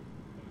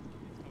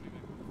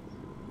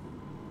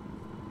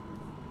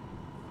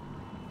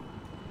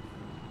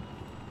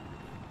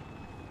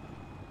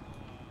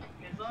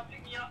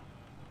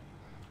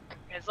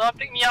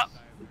 Pick me up.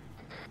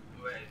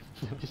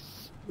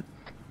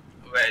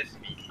 Where is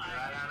me?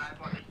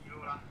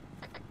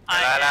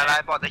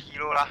 来，报the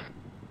hero 啦。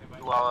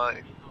2 hour.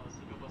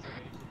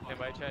 And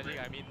by charging,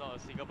 I mean not a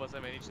single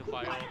person managed to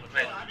fire all the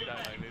shots in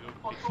that like little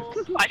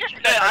bitches. I just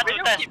realized I had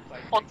to test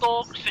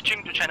auto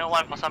switching to channel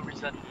 1 for some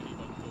reason.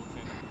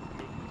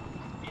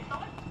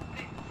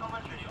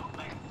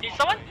 Did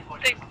someone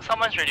take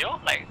someone's radio?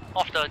 Like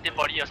off the dead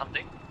body or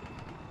something?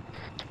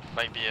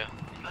 Might be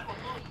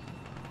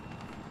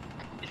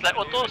It's like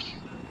autos.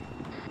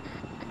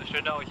 Let's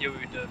down here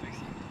with the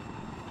vaccine.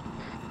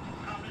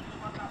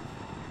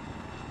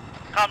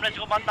 Come, let's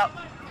go mount up.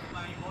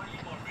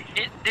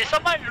 Did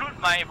someone loot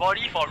my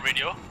body for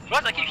radio?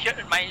 Because I keep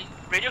hearing my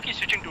radio keeps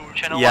switching to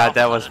channel 1. Yeah,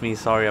 that was me.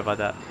 Sorry about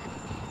that.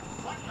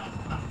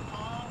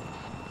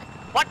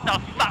 What the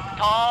fuck,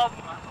 Tom?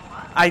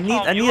 I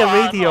need a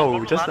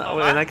radio. Just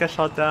when I get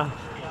shot down.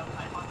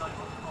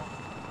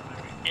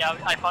 Yeah,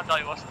 I found out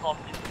it was Tom.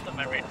 He looted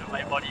my radio,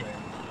 my body.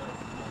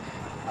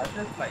 I was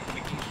just like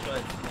making sure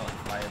it's not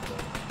viable.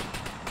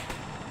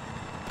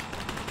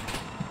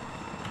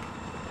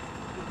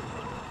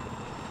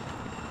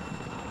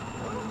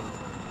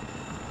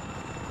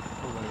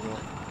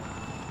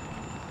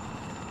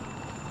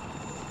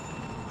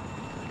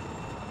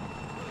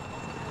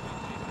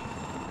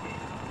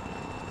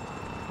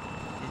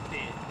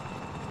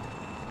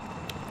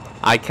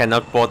 I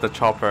cannot board the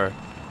chopper.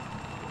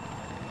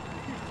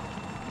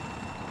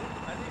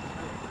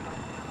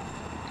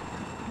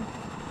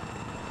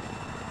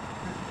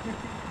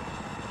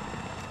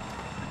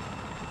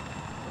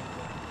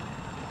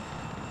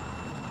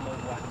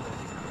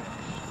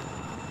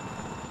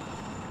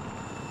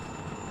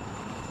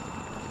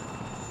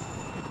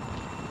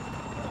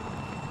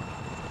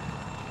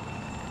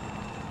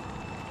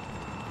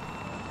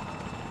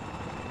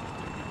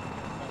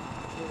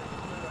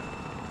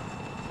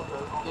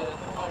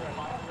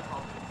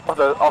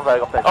 the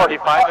helicopter. Oh, he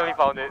finally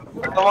found it.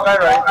 Someone guy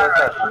running towards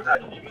us.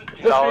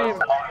 Now,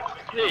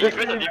 Hey, you guys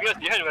are leaving us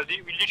behind.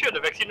 We literally have the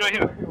vaccine right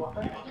here.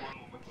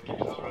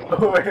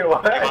 Wait,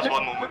 what? Give us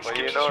one moment. well, Skip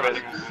you is know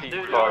running. the seat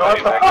Dude, for What like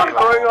the fuck is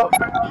going on?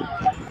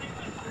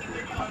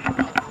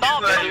 Stop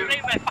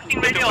playing my fucking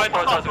radio. Right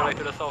towards us, right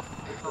to the south.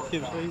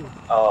 Teams, where are you?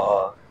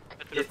 Oh,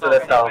 To it's to the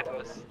south.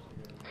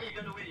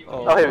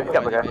 Oh, Okay, I yeah,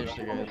 okay. managed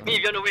to get it. Me, if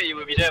you want to wait, you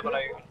will be there for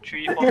like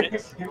 3-4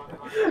 minutes.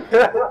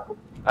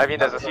 I mean,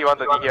 there's a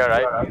C-130 here,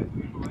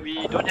 right?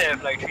 We don't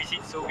have like 3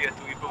 seats, so we have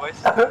to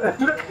improvise.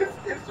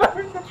 It's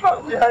driving the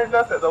truck behind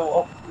us at the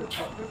wall.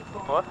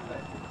 What?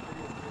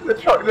 The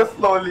truck just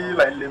slowly,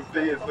 like,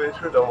 limping its way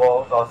through the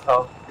wall to our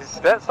south. Is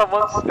that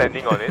someone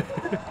standing on it?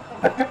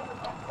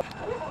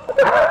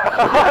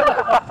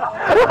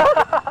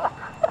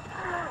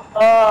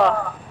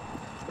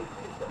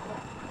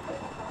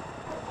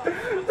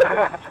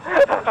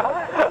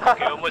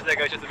 Okay, almost that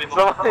guy, just a bit more.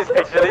 Someone is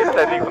actually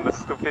standing on the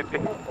stupid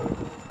thing.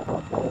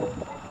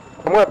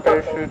 I'm gonna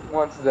parachute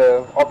once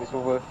the op is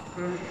over.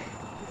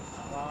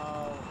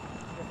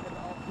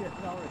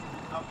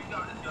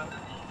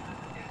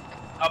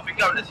 I'll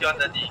pick up the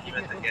C-130, give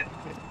me a second.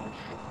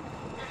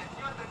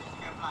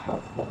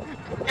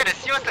 Yeah, the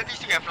C-130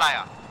 still can fly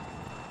ah?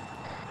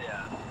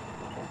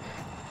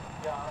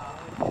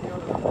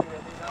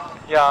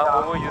 Yeah,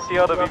 Momo, you see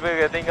all the people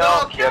getting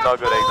out? They're not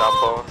good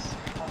examples.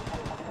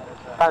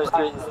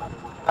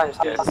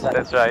 Yes,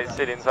 that's right,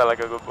 sit inside like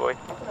a good boy.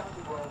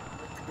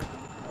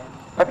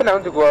 I think I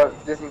want to go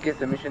out just in case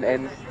the mission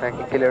ends and I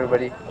can kill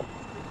everybody.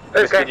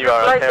 Miskin, you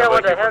are a terrible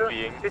human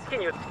being.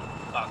 Miskin, you.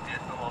 Fuck,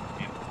 there's no more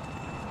people.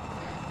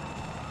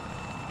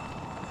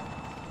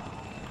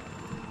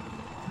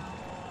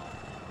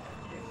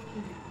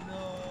 No,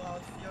 our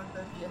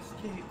C-130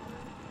 escaped.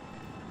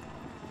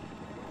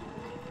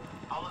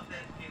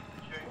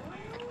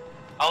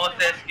 Our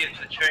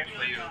escaped the train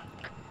for you.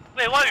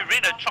 Wait, why we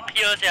bring the truck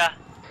here, yeah?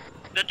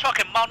 The truck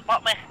can mount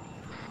up, man.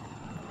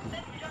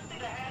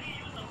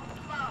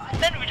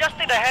 Then we just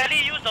take the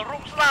heli, use the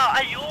ropes lah.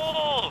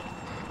 Aiyo.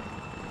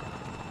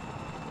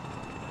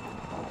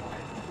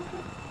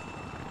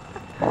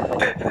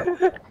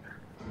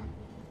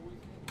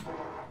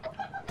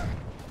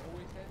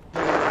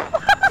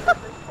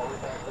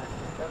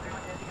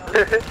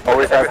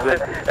 Always has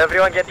been.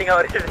 Everyone getting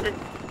out already.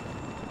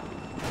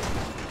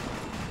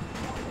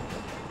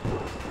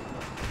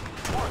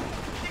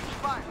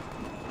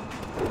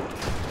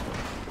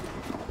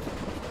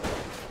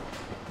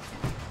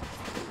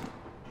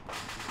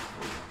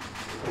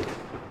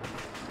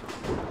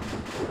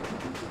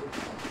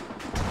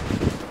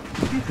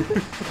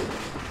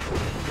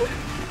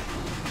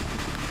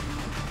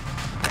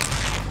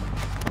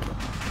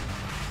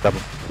 Double.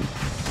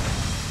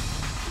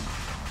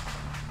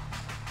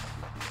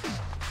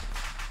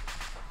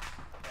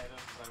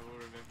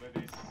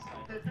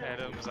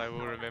 Adams, I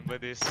will remember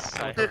this.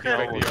 I helped you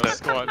back to your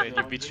squad and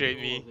you betrayed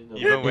me,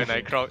 even when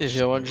I crouched. If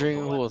you're wondering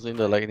who was in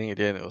the lightning at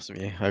the end, it was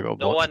me. I got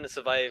No bought. one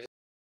survived.